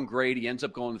 fourth round grade. He ends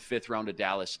up going the 5th round to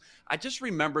Dallas. I just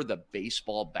remember the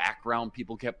baseball background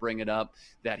people kept bringing up,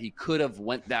 that he could have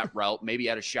went that route, maybe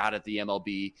had a shot at the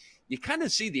MLB. You kind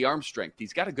of see the arm strength.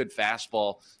 He's got a good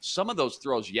fastball. Some of those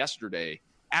throws yesterday,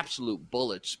 absolute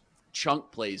bullets,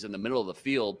 chunk plays in the middle of the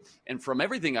field. And from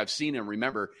everything I've seen and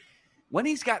remember, when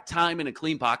he's got time in a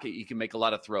clean pocket, he can make a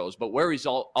lot of throws. But where he's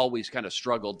always kind of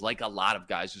struggled, like a lot of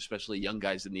guys, especially young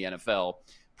guys in the NFL,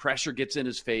 pressure gets in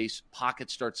his face,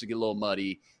 pocket starts to get a little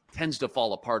muddy, tends to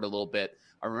fall apart a little bit.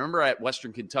 I remember at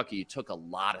Western Kentucky, he took a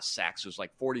lot of sacks. It was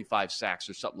like 45 sacks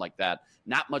or something like that.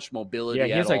 Not much mobility at all.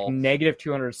 Yeah, he has like negative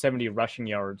 270 rushing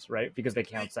yards, right? Because they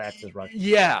count sacks as rushing.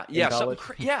 Yeah, something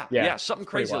something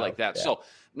crazy wild. like that. Yeah. So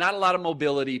not a lot of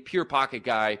mobility, pure pocket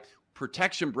guy.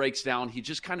 Protection breaks down. He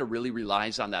just kind of really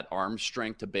relies on that arm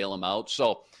strength to bail him out.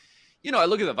 So, I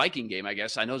look at the Viking game, I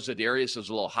guess. I know Za'Darius is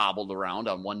a little hobbled around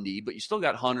on one knee, but you still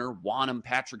got Hunter, Wanham,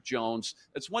 Patrick Jones.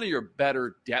 That's one of your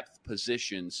better depth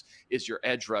positions is your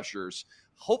edge rushers.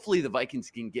 Hopefully the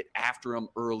Vikings can get after him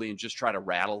early and just try to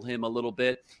rattle him a little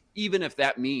bit, even if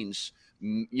that means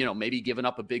maybe giving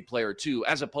up a big play or two,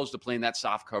 as opposed to playing that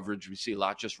soft coverage. We see a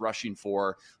lot just rushing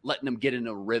for, letting him get in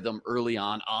a rhythm early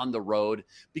on the road,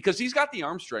 because he's got the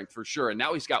arm strength for sure. And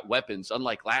now he's got weapons.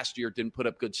 Unlike last year, didn't put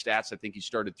up good stats. I think he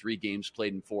started 3 games,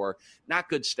 played in 4. Not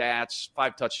good stats,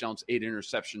 5 touchdowns, 8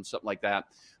 interceptions, something like that.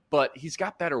 But he's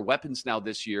got better weapons now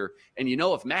this year. And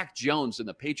if Mac Jones and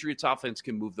the Patriots offense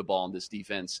can move the ball in this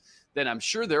defense, then I'm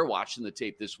sure they're watching the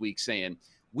tape this week saying,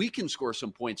 we can score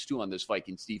some points too on this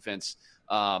Vikings defense.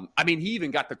 He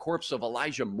even got the corpse of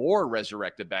Elijah Moore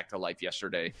resurrected back to life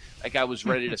yesterday. That guy was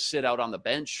ready to sit out on the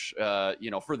bench,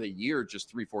 for the year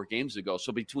just 3-4 games ago.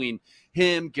 So between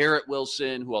him, Garrett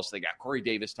Wilson, who else they got? Corey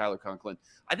Davis, Tyler Conklin.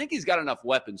 I think he's got enough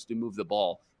weapons to move the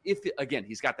ball. If, again,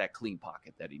 he's got that clean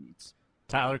pocket that he needs.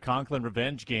 Tyler Conklin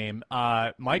revenge game.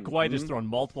 Mike White has thrown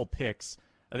multiple picks,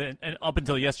 and up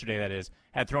until yesterday, that is,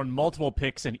 had thrown multiple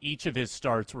picks in each of his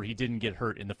starts where he didn't get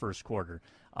hurt in the first quarter.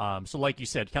 So like you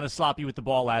said, kind of sloppy with the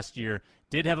ball last year.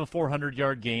 Did have a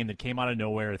 400-yard game that came out of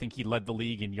nowhere. I think he led the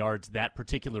league in yards that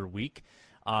particular week.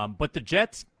 But the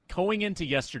Jets, going into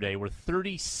yesterday, were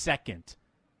 32nd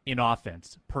in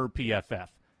offense per PFF.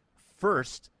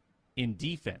 First in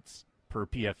defense per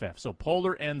PFF. So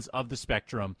polar ends of the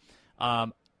spectrum.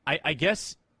 I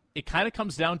guess it kind of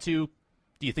comes down to,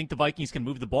 do you think the Vikings can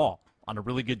move the ball on a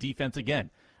really good defense again?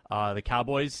 The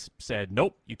Cowboys said,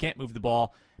 nope, you can't move the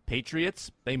ball.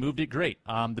 Patriots, they moved it great.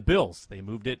 The Bills, they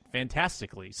moved it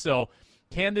fantastically. So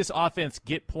can this offense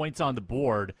get points on the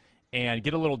board and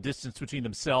get a little distance between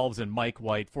themselves and Mike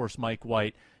White, force Mike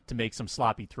White to make some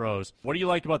sloppy throws? What do you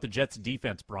like about the Jets'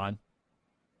 defense, Bron?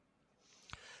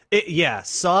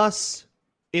 Sauce.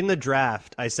 In the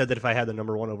draft, I said that if I had the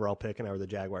number 1 overall pick and I were the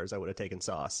Jaguars, I would have taken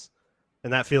Sauce.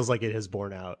 And that feels like it has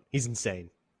borne out. He's insane.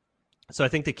 So I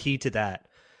think the key to that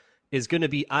is going to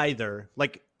be either,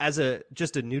 like, as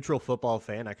just a neutral football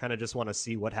fan, I kind of just want to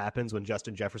see what happens when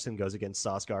Justin Jefferson goes against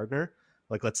Sauce Gardner.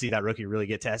 Like, let's see that rookie really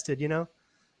get tested, Yeah,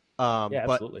 but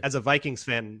absolutely. as a Vikings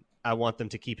fan, I want them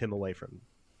to keep him away from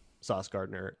Sauce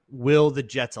Gardner. Will the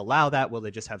Jets allow that? Will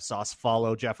they just have Sauce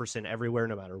follow Jefferson everywhere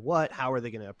no matter what? How are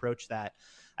they going to approach that?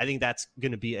 I think that's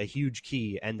going to be a huge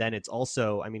key. And then it's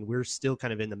also, we're still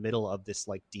kind of in the middle of this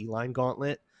like D-line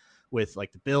gauntlet with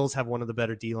like the Bills have one of the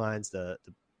better D-lines, the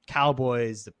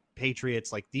Cowboys, the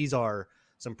Patriots. Like these are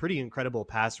some pretty incredible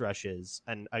pass rushes.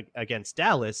 And against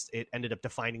Dallas, it ended up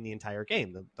defining the entire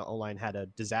game. The O-line had a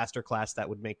disaster class that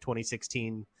would make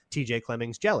 2016 TJ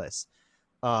Clemmings jealous.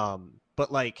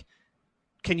 But like,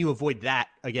 can you avoid that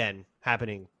again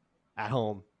happening at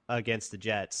home against the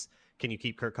Jets? Can you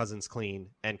keep Kirk Cousins clean?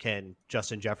 And can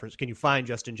you find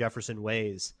Justin Jefferson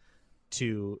ways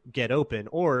to get open?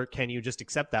 Or can you just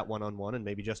accept that one-on-one and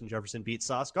maybe Justin Jefferson beats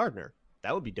Sauce Gardner?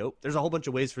 That would be dope. There's a whole bunch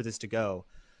of ways for this to go.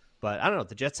 But I don't know.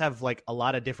 The Jets have like a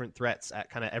lot of different threats at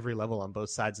kind of every level on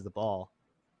both sides of the ball.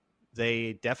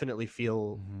 They definitely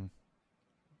feel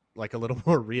like a little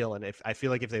more real. And I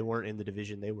feel like if they weren't in the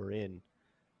division they were in,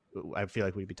 I feel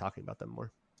like we'd be talking about them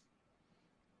more.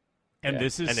 And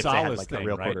this is and if Salah's they had like thing, a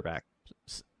real right? quarterback.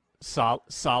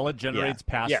 Salah generates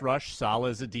pass Yeah. rush. Salah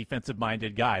is a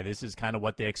defensive-minded guy. This is kind of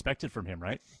what they expected from him,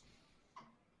 right?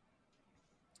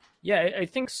 Yeah, I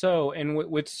think so. And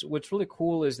what's really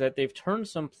cool is that they've turned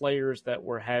some players that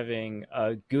were having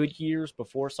good years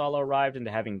before Salah arrived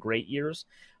into having great years,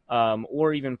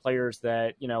 or even players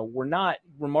that were not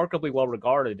remarkably well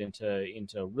regarded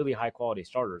into really high quality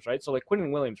starters, right? So like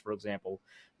Quinnen Williams, for example,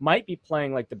 might be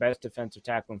playing like the best defensive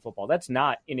tackle in football. That's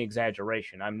not an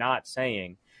exaggeration. I'm not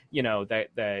saying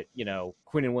that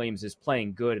Quinnen Williams is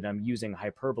playing good, and I'm using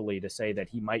hyperbole to say that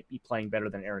he might be playing better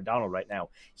than Aaron Donald right now.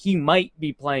 He might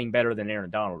be playing better than Aaron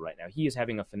Donald right now. He is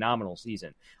having a phenomenal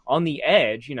season. On the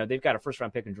edge, they've got a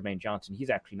first-round pick in Jermaine Johnson. He's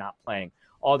actually not playing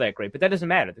all that great, but that doesn't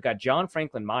matter. They've got John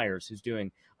Franklin Myers, who's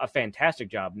doing a fantastic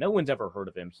job. No one's ever heard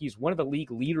of him. He's one of the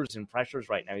league leaders in pressures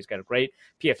right now. He's got a great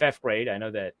PFF grade. I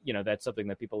know that, that's something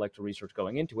that people like to research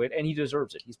going into it, and he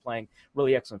deserves it. He's playing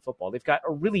really excellent football. They've got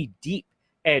a really deep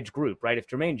edge group, right? If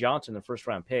Jermaine Johnson, the first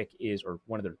round pick, is, or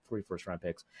one of the 3 first round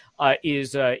picks,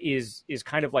 is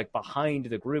kind of like behind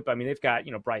the group. I mean, they've got,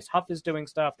 Bryce Huff is doing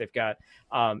stuff. They've got,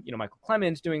 Michael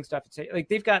Clemens doing stuff. It's like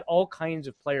they've got all kinds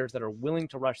of players that are willing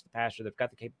to rush the passer. They've got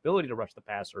the capability to rush the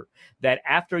passer, that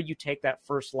after you take that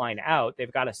first line out,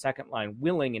 they've got a second line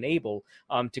willing and able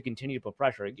to continue to put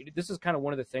pressure. This is kind of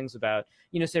one of the things about,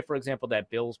 say, for example, that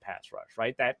Bills pass rush,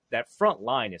 right? That front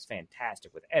line is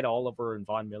fantastic with Ed Oliver and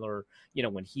Von Miller,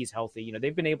 when he's healthy.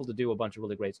 They've been able to do a bunch of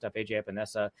really great stuff, AJ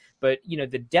Epinesa, but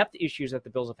the depth issues that the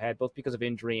Bills have had, both because of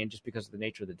injury and just because of the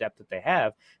nature of the depth that they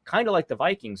have, kind of like the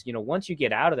Vikings, once you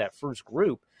get out of that first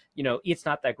group, it's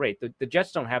not that great. The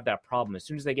Jets don't have that problem. As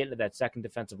soon as they get into that second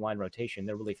defensive line rotation,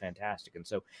 they're really fantastic. And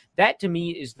so that to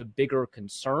me is the bigger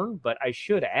concern. But I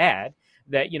should add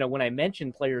that, when I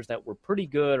mentioned players that were pretty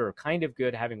good or kind of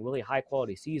good, having really high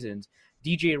quality seasons,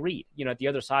 DJ Reed, at the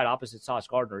other side, opposite Sauce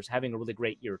Gardner, is having a really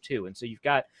great year too. And so you've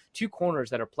got 2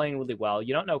 corners that are playing really well.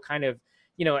 You don't know kind of,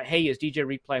 hey, is DJ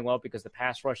Reed playing well because the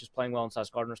pass rush is playing well and Sauce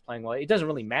Gardner is playing well? It doesn't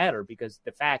really matter, because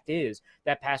the fact is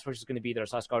that pass rush is going to be there,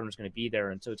 Sauce Gardner is going to be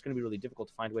there, and so it's going to be really difficult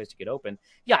to find ways to get open.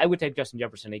 Yeah, I would take Justin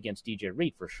Jefferson against DJ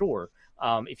Reed for sure,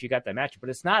 if you got that matchup.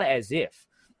 But it's not as if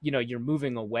you're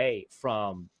moving away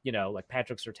from, like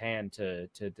Patrick Surtain to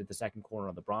the second corner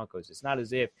of the Broncos. It's not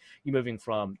as if you're moving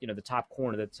from, the top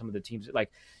corner that some of the teams,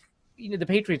 like, the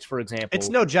Patriots, for example. It's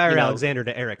no Jair Alexander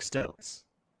to Eric Stokes.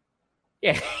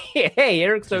 Yeah. Hey,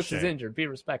 Eric Stokes is injured. Be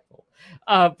respectful.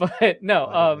 But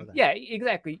no, yeah,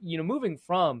 exactly. Moving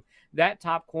from that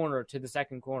top corner to the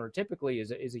second corner typically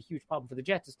is a huge problem for the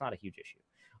Jets. It's not a huge issue.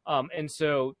 And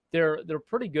so they're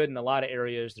pretty good in a lot of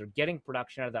areas. They're getting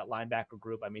production out of that linebacker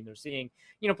group. I mean, they're seeing,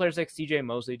 players like CJ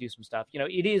Mosley do some stuff.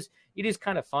 It is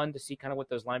kind of fun to see kind of what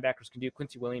those linebackers can do.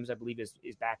 Quincy Williams, I believe,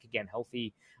 is back again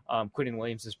healthy. Quinnen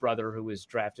Williams' brother, who was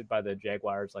drafted by the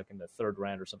Jaguars like in the 3rd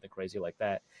round or something crazy like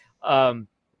that.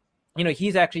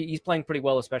 He's playing pretty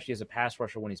well, especially as a pass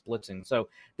rusher when he's blitzing. So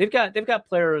they've got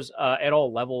players at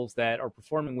all levels that are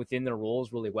performing within their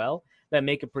roles really well, that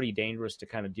make it pretty dangerous to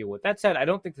kind of deal with. That said, I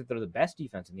don't think that they're the best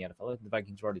defense in the NFL. I think the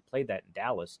Vikings have already played that in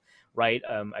Dallas, right?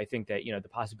 I think that, the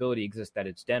possibility exists that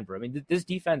it's Denver. I mean, this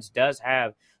defense does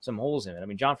have some holes in it. I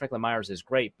mean, John Franklin Myers is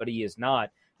great, but he is not,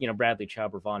 Bradley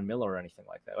Chubb or Von Miller or anything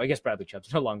like that. I guess Bradley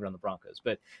Chubb's no longer on the Broncos,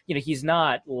 but, he's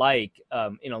not like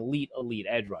an elite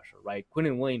edge rusher, right?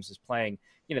 Quinnen Williams is playing,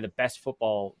 the best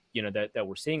football, that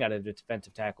we're seeing out of the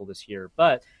defensive tackle this year,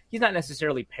 but he's not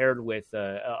necessarily paired with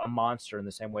a monster in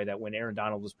the same way that when Aaron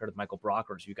Donald was paired with Michael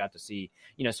Brockers, you got to see,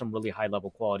 some really high level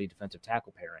quality defensive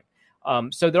tackle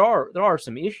pairing. So there are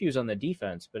some issues on the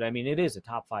defense, but I mean, it is a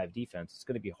top 5 defense. It's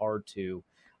going to be hard to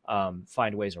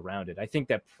find ways around it. I think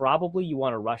that probably you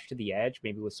want to rush to the edge,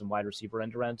 maybe with some wide receiver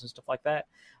end arounds and stuff like that.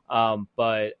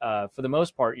 But for the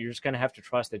most part, you're just going to have to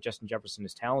trust that Justin Jefferson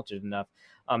is talented enough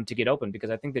to get open, because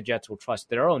I think the Jets will trust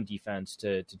their own defense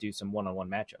to do some one-on-one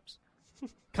matchups.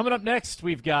 Coming up next,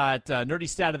 we've got Nerdy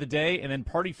Stat of the Day and then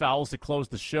Party Fouls to close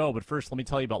the show. But first, let me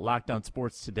tell you about Locked On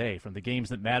Sports Today. From the games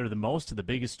that matter the most to the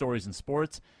biggest stories in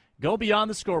sports, go beyond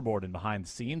the scoreboard and behind the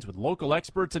scenes with local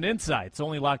experts and insights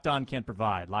only Locked On can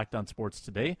provide. Locked On Sports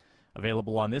Today,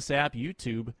 available on this app,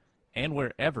 YouTube, and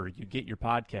wherever you get your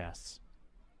podcasts.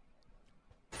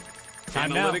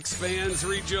 Time Analytics fans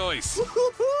rejoice.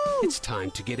 Woo-hoo-hoo! It's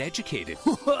time to get educated.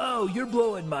 Whoa, you're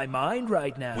blowing my mind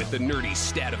right now. With the Nerdy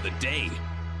Stat of the Day.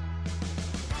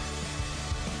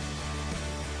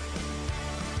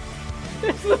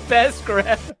 It's the best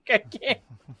graphic.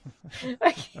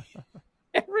 I can't.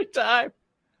 Every time.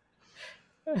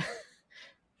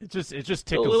 It just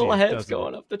tickles the little you, heads doesn't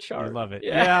going it? up the chart. You love it.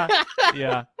 Yeah.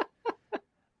 Yeah.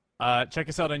 Check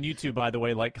us out on YouTube, by the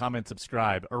way. Like, comment,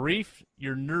 subscribe. Arif,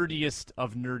 your nerdiest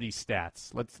of nerdy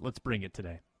stats. Let's bring it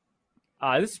today.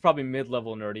 This is probably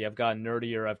mid-level nerdy. I've gotten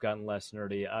nerdier. I've gotten less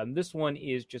nerdy. This one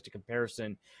is just a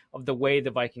comparison of the way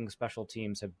the Vikings special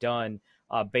teams have done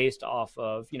based off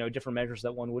of, different measures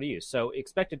that one would use. So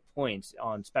expected points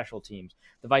on special teams.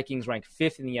 The Vikings rank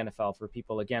 5th in the NFL. For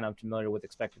people, again, unfamiliar with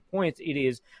expected points, it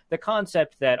is the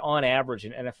concept that on average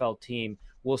an NFL team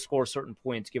will score certain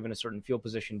points given a certain field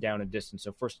position down and distance.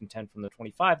 So 1st and 10 from the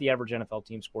 25, the average NFL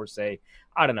team scores, say,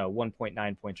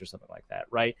 1.9 points or something like that,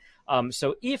 right?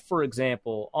 So if, for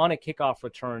example, on a kickoff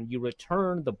return, you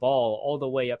return the ball all the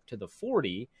way up to the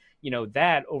 40,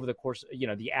 that over the course,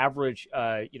 the average,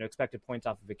 expected points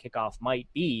off of a kickoff might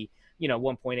be,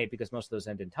 1.8 because most of those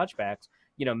end in touchbacks.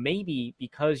 Maybe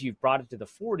because you've brought it to the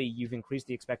 40, you've increased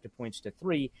the expected points to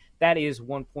 3. That is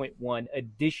 1.1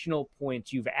 additional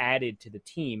points you've added to the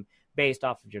team based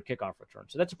off of your kickoff return.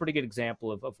 So that's a pretty good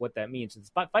example of what that means.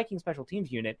 The Viking special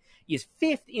teams unit is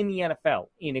 5th in the NFL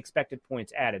in expected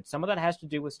points added. Some of that has to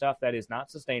do with stuff that is not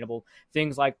sustainable,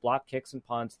 things like block kicks and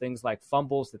punts, things like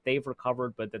fumbles that they've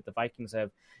recovered, but that the Vikings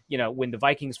have, when the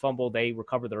Vikings fumble, they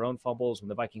recover their own fumbles. When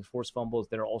the Vikings force fumbles,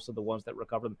 they're also the ones that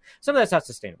recover them. Some of that's not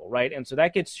sustainable, right? And so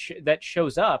that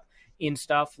shows up in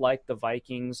stuff like the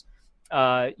Vikings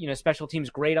special teams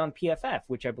grade on PFF,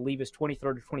 which I believe is 23rd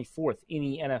or 24th in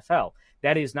the NFL.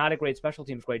 That is not a great special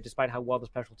teams grade, despite how well the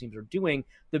special teams are doing.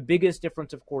 The biggest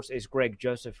difference, of course, is Greg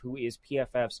Joseph, who is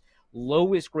PFF's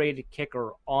lowest graded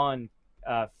kicker on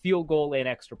field goal and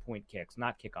extra point kicks,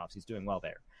 not kickoffs. He's doing well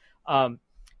there.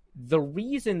 The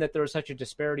reason that there is such a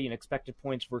disparity in expected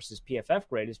points versus PFF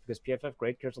grade is because PFF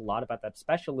grade cares a lot about that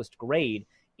specialist grade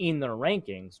in their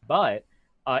rankings, but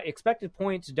expected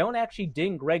points don't actually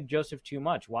ding Greg Joseph too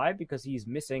much. Why? Because he's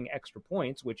missing extra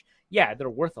points, which, they're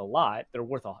worth a lot. They're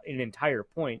worth an entire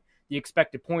point. The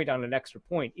expected point on an extra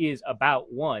point is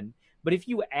about 1. But if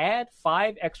you add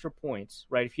 5 extra points,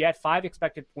 right, if you add 5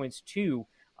 expected points to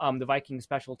the Vikings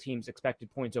special teams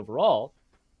expected points overall,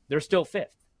 they're still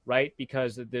 5th. Right,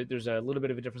 because there's a little bit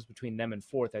of a difference between them and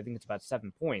 4th. I think it's about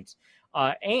 7 points.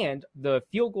 And the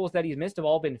field goals that he's missed have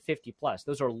all been 50-plus.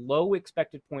 Those are low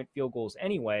expected point field goals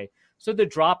anyway, so the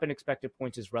drop in expected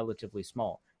points is relatively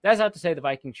small. That's not to say the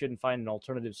Vikings shouldn't find an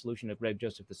alternative solution to Greg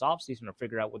Joseph this offseason or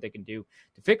figure out what they can do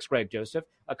to fix Greg Joseph.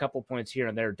 A couple points here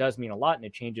and there does mean a lot, and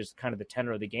it changes kind of the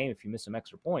tenor of the game if you miss some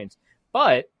extra points.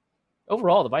 But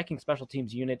overall, the Vikings special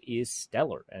teams unit is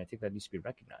stellar, and I think that needs to be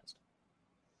recognized.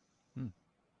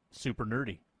 Super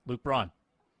nerdy. Luke Braun.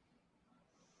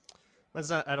 That's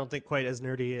not, I don't think, quite as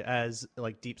nerdy as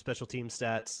like deep special team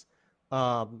stats.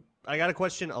 I got a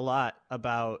question a lot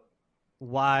about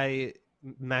why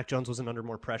Mac Jones wasn't under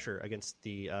more pressure against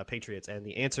the Patriots, and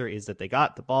the answer is that they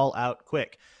got the ball out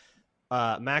quick.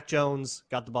 Mac Jones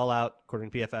got the ball out,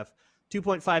 according to PFF,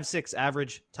 2.56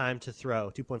 average time to throw,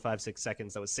 2.56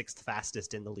 seconds. That was 6th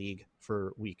fastest in the league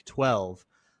for week 12.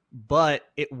 But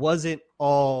it wasn't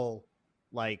all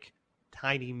like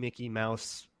tiny Mickey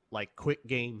Mouse, like quick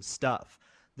game stuff.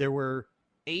 There were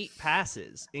 8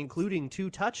 passes, including 2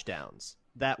 touchdowns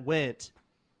that went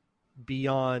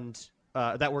beyond,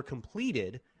 that were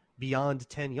completed beyond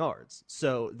 10 yards.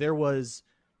 So there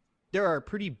are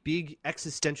pretty big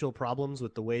existential problems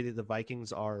with the way that the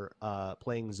Vikings are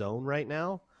playing zone right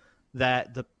now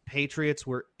that the Patriots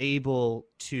were able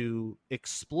to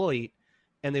exploit,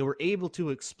 and they were able to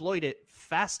exploit it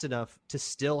fast enough to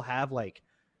still have like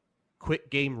quick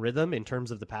game rhythm in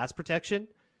terms of the pass protection,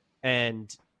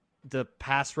 and the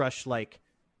pass rush like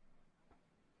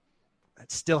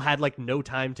still had like no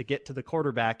time to get to the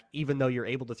quarterback, even though you're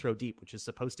able to throw deep, which is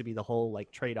supposed to be the whole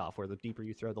like trade-off where the deeper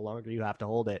you throw, the longer you have to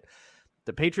hold it.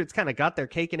 The Patriots kind of got their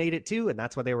cake and ate it too, and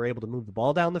that's why they were able to move the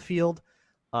ball down the field.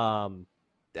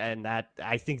 And that,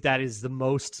 I think that is the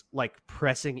most like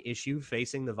pressing issue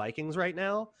facing the Vikings right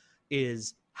now,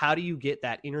 is how do you get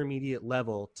that intermediate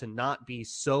level to not be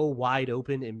so wide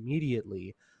open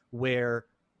immediately, where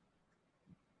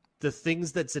the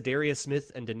things that Zadarius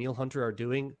Smith and Danielle Hunter are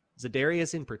doing,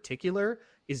 Zadarius in particular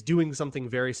is doing something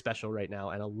very special right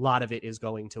now, and a lot of it is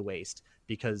going to waste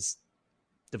because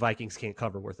the Vikings can't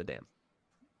cover worth a damn.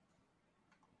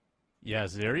 Yeah,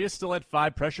 Zadarius still had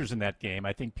 5 pressures in that game.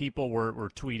 I think people were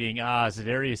tweeting,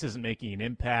 Zadarius isn't making an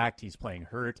impact. He's playing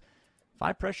hurt.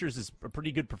 5 pressures is a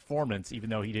pretty good performance, even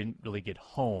though he didn't really get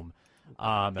home.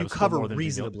 You cover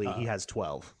reasonably, he has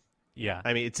 12. Yeah.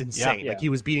 I mean, it's insane. Yeah. Like, he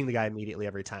was beating the guy immediately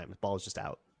every time. The ball was just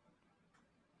out.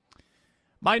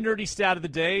 My nerdy stat of the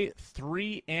day,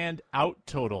 3 and out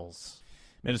totals.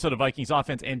 Minnesota Vikings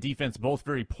offense and defense both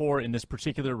very poor in this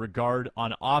particular regard.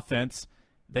 On offense,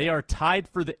 they are tied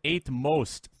for the 8th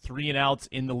most 3-and-outs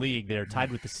in the league. They are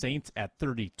tied with the Saints at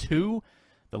 32.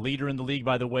 The leader in the league,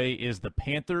 by the way, is the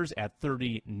Panthers at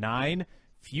 39.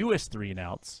 Fewest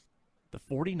 3-and-outs, the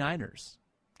 49ers.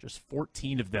 Just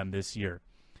 14 of them this year.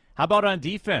 How about on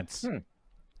defense?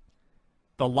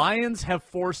 The Lions have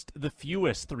forced the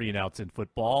fewest 3-and-outs in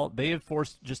football. They have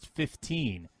forced just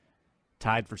 15.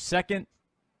 Tied for second,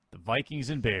 the Vikings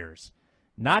and Bears.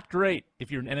 Not great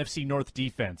if you're an NFC North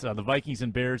defense. The Vikings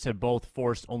and Bears have both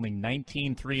forced only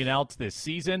 19 3-and-outs this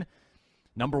season.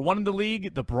 Number 1 in the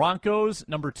league, the Broncos.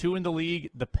 Number 2 in the league,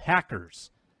 the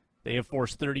Packers. They have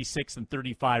forced 36 and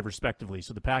 35, respectively.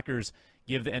 So the Packers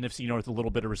give the NFC North a little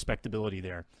bit of respectability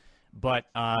there. But,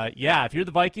 if you're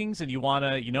the Vikings and you want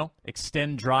to,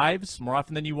 extend drives more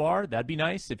often than you are, that'd be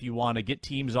nice. If you want to get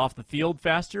teams off the field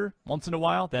faster once in a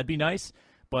while, that'd be nice.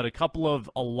 But a couple of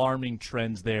alarming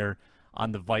trends there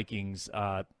on the Vikings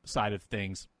side of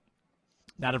things.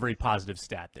 Not a very positive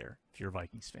stat there if you're a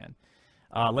Vikings fan.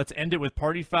 Let's end it with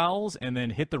party fouls and then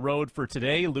hit the road for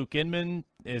today. Luke Inman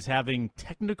is having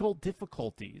technical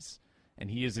difficulties, and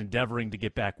he is endeavoring to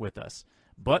get back with us.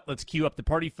 But let's cue up the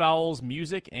party fouls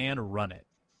music and run it.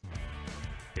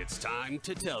 It's time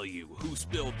to tell you who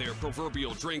spilled their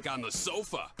proverbial drink on the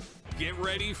sofa. Get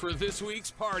ready for this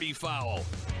week's party foul.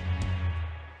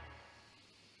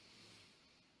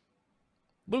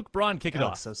 Luke Braun, kick it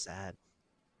off. So sad.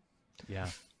 Yeah.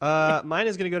 Mine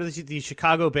is going to go to the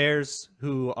Chicago Bears,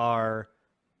 who are,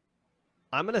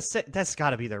 I'm going to say, that's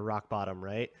got to be their rock bottom,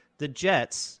 right? The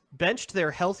Jets benched their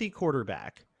healthy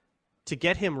quarterback to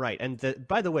get him right. And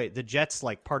by the way, the Jets'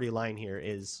 party line here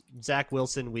is Zach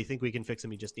Wilson. We think we can fix him.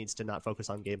 He just needs to not focus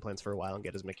on game plans for a while and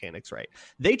get his mechanics right.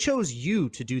 They chose you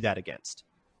to do that against.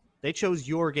 They chose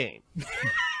your game,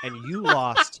 and you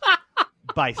lost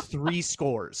by 3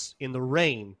 scores in the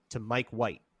rain to Mike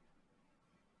White.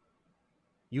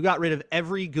 You got rid of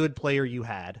every good player you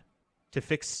had to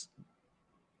fix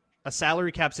a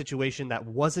salary cap situation that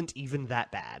wasn't even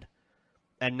that bad.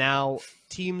 And now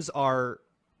teams are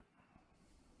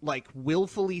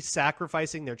willfully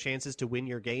sacrificing their chances to win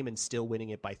your game and still winning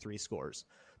it by 3 scores.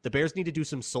 The Bears need to do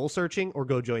some soul searching or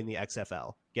go join the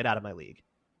XFL. Get out of my league.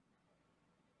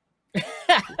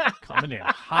 Coming in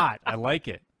hot. I like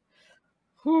it.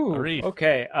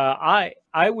 Okay.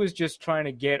 I was just trying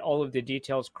to get all of the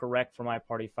details correct for my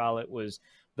party foul. It was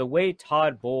the way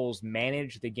Todd Bowles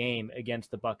managed the game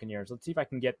against the Buccaneers. Let's see if I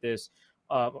can get this.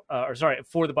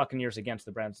 For the Buccaneers against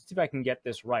the Browns. Let's see if I can get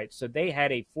this right. So they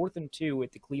had a 4th and 2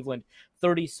 at the Cleveland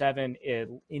 37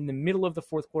 in the middle of the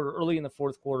fourth quarter, early in the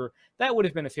fourth quarter. That would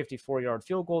have been a 54-yard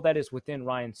field goal. That is within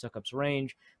Ryan Succop's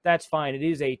range. That's fine. It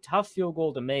is a tough field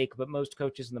goal to make, but most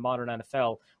coaches in the modern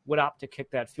NFL would opt to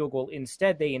kick that field goal.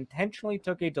 Instead, they intentionally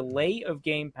took a delay of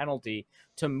game penalty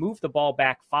to move the ball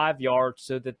back 5 yards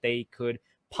so that they could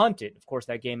punt it. Of course,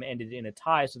 that game ended in a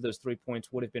tie, so those 3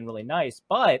 points would have been really nice,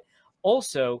 but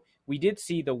also, we did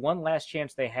see the one last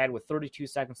chance they had with 32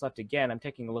 seconds left. Again, I'm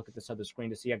taking a look at this other screen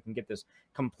to see if I can get this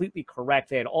completely correct.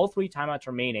 They had all 3 timeouts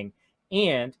remaining,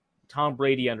 and Tom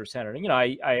Brady under center. And,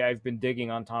 I've been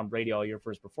digging on Tom Brady all year for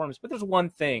his performance, but there's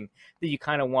one thing that you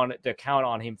kind of want to count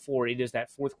on him for. It is that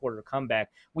fourth quarter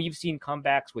comeback. We've seen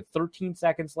comebacks with 13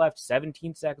 seconds left,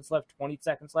 17 seconds left, 20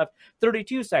 seconds left.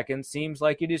 32 seconds seems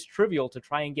like it is trivial to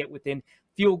try and get within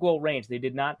field goal range. They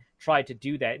did not try to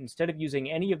do that. Instead of using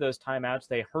any of those timeouts,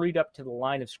 they hurried up to the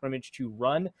line of scrimmage to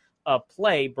run a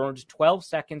play, burned 12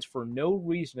 seconds for no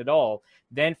reason at all,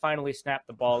 then finally snapped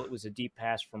the ball. It was a deep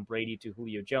pass from Brady to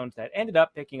Julio Jones that ended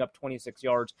up picking up 26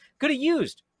 yards. Could have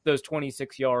used those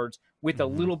 26 yards with a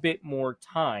little bit more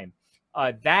time.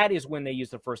 That is when they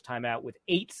used the first timeout with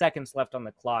 8 seconds left on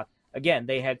the clock. Again,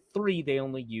 they had 3. They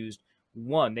only used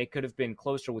 1. They could have been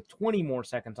closer with 20 more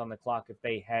seconds on the clock if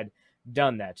they had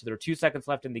done that. So there were 2 seconds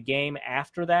left in the game.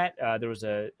 After that, there was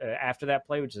after that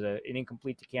play, which is an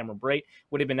incomplete to Cameron Brate.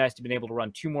 Would have been nice to have been able to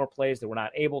run 2 more plays. They were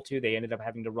not able to. They ended up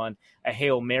having to run a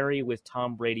Hail Mary with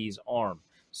Tom Brady's arm.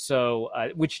 So,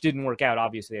 which didn't work out.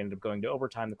 Obviously, they ended up going to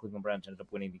overtime. The Cleveland Browns ended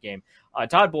up winning the game.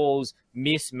 Todd Bowles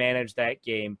mismanaged that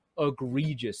game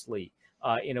egregiously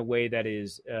in a way that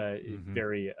is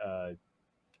very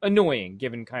annoying,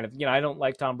 given kind of, I don't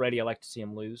like Tom Brady. I like to see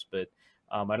him lose, but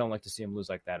I don't like to see him lose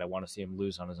like that. I want to see him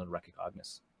lose on his own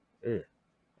recognizance.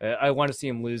 I want to see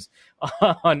him lose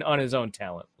on his own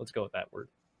talent. Let's go with that word.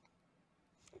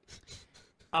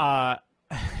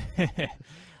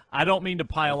 I don't mean to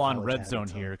pile on red zone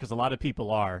here because a lot of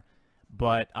people are,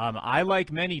 But I,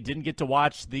 like many, didn't get to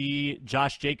watch the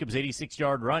Josh Jacobs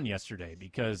 86-yard run yesterday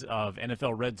because of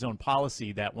NFL Red Zone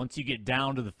policy that once you get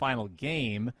down to the final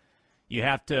game, you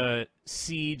have to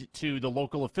cede to the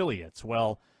local affiliates.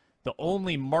 Well, the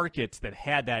only markets that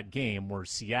had that game were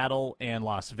Seattle and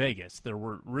Las Vegas. There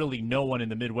were really no one in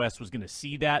the Midwest was going to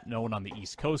see that. No one on the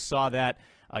East Coast saw that.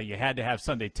 You had to have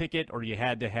Sunday ticket or you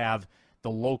had to have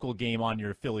the local game on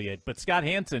your affiliate. But Scott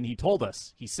Hansen, he told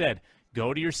us, he said,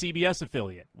 go to your CBS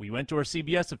affiliate. We went to our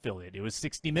CBS affiliate. It was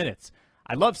 60 minutes.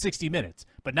 I love 60 minutes,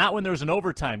 but not when there's an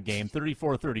overtime game,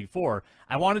 34-34.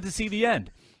 I wanted to see the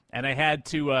end. And I had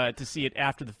to see it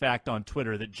after the fact on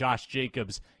Twitter that Josh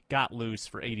Jacobs got loose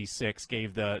for 86,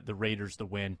 gave the Raiders the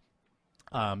win.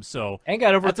 And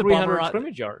got over 300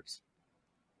 scrimmage yards.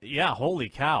 Yeah, holy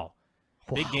cow.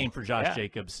 Wow. Big game for Josh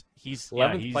Jacobs. He's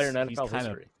 11th player in NFL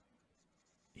history.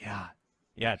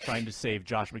 Trying to save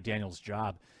Josh McDaniels'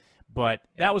 job. But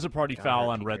that was a party foul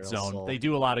on Red Zone. They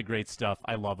do a lot of great stuff.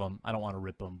 I love them. I don't want to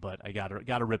rip them, but I got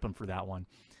to rip them for that one.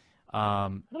 I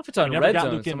don't know if it's on Red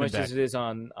Zone so much as it is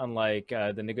on like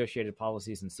the negotiated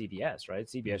policies in CBS, right?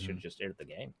 CBS should have just aired the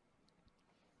game.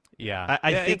 Yeah,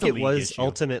 I think it was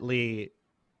ultimately.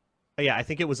 Yeah, I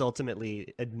think it was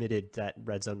ultimately admitted that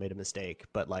Red Zone made a mistake,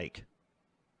 but like,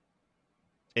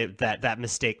 that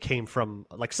mistake came from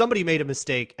like somebody made a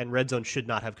mistake, and Red Zone should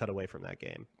not have cut away from that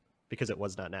game because it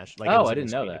was not national. Like, I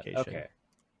didn't know that.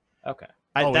 Okay.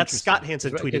 That's Scott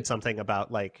Hansen tweeted something about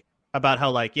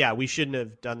how, like, yeah, we shouldn't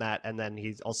have done that. And then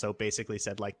he's also basically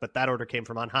said, like, but that order came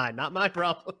from on high, not my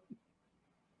problem.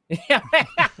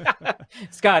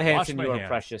 Scott Hansen, you are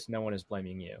precious. No one is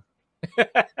blaming you.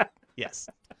 Yes.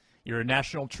 You're a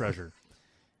national treasure.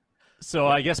 So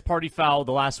I guess party foul,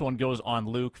 the last one goes on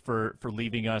Luke for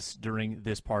leaving us during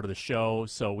this part of the show.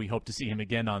 So we hope to see him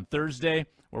again on Thursday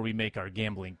where we make our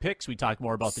gambling picks. We talk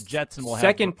more about the Jets. And we'll have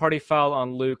second party foul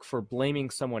on Luke for blaming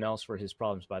someone else for his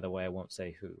problems, by the way. I won't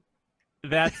say who.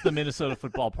 That's the Minnesota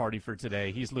football party for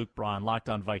today. He's Luke Braun, Locked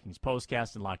On Vikings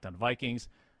Postcast and Locked On Vikings.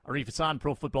 Arif Hassan,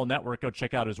 Pro Football Network. Go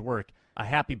check out his work. A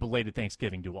happy belated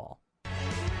Thanksgiving to all.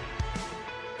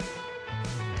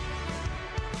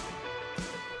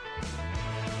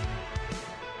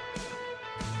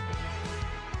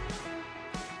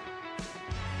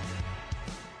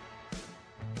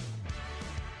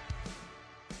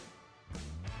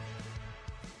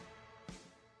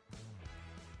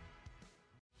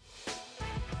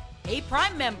 Hey,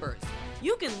 Prime members,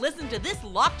 you can listen to this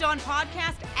Locked On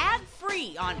podcast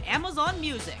ad-free on Amazon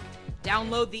Music.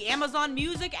 Download the Amazon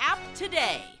Music app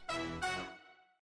today.